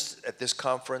attendance at this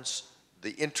conference,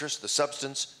 the interest, the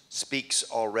substance speaks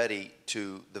already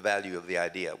to the value of the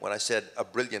idea. When I said a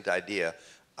brilliant idea,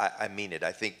 I mean it.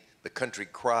 I think the country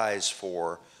cries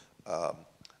for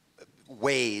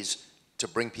ways to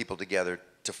bring people together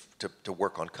to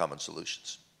work on common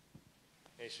solutions.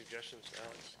 Any suggestions,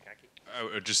 Alex, Kacky? I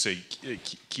would just say,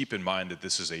 keep in mind that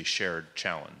this is a shared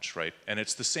challenge, right? And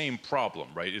it's the same problem,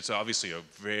 right? It's obviously a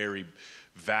very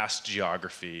vast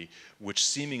geography, which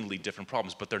seemingly different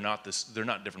problems, but they're not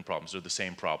different problems. They're the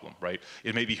same problem, right?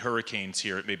 It may be hurricanes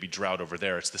here, it may be drought over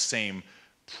there. It's the same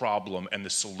problem, and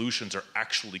the solutions are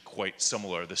actually quite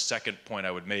similar. The second point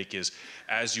I would make is,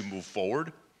 as you move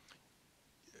forward,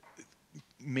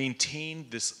 maintain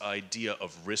this idea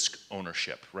of risk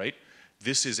ownership, right?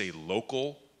 This is a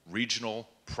local, regional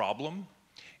problem,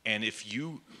 and if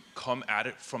you come at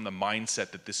it from the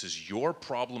mindset that this is your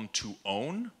problem to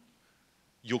own,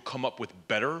 you'll come up with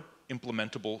better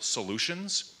implementable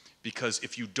solutions, because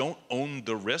if you don't own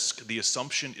the risk, the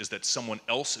assumption is that someone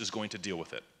else is going to deal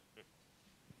with it.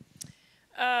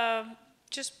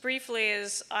 Just briefly,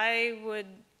 as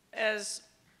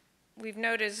we've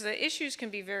noticed, the issues can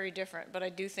be very different, but I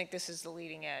do think this is the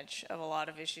leading edge of a lot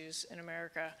of issues in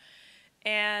America.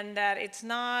 And that it's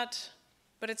not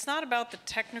about the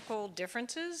technical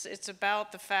differences, it's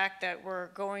about the fact that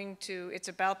it's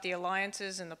about the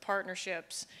alliances and the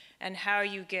partnerships and how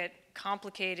you get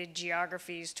complicated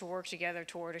geographies to work together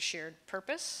toward a shared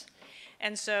purpose.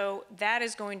 And so that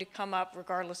is going to come up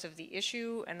regardless of the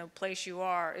issue and the place you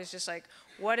are. It's just like,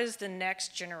 what does the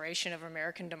next generation of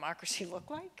American democracy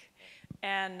look like?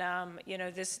 And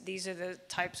these are the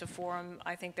types of forum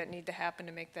I think that need to happen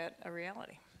to make that a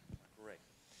reality. Great.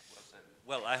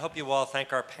 Well, I hope you all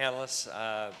thank our panelists.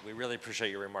 We really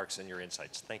appreciate your remarks and your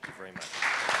insights. Thank you very much.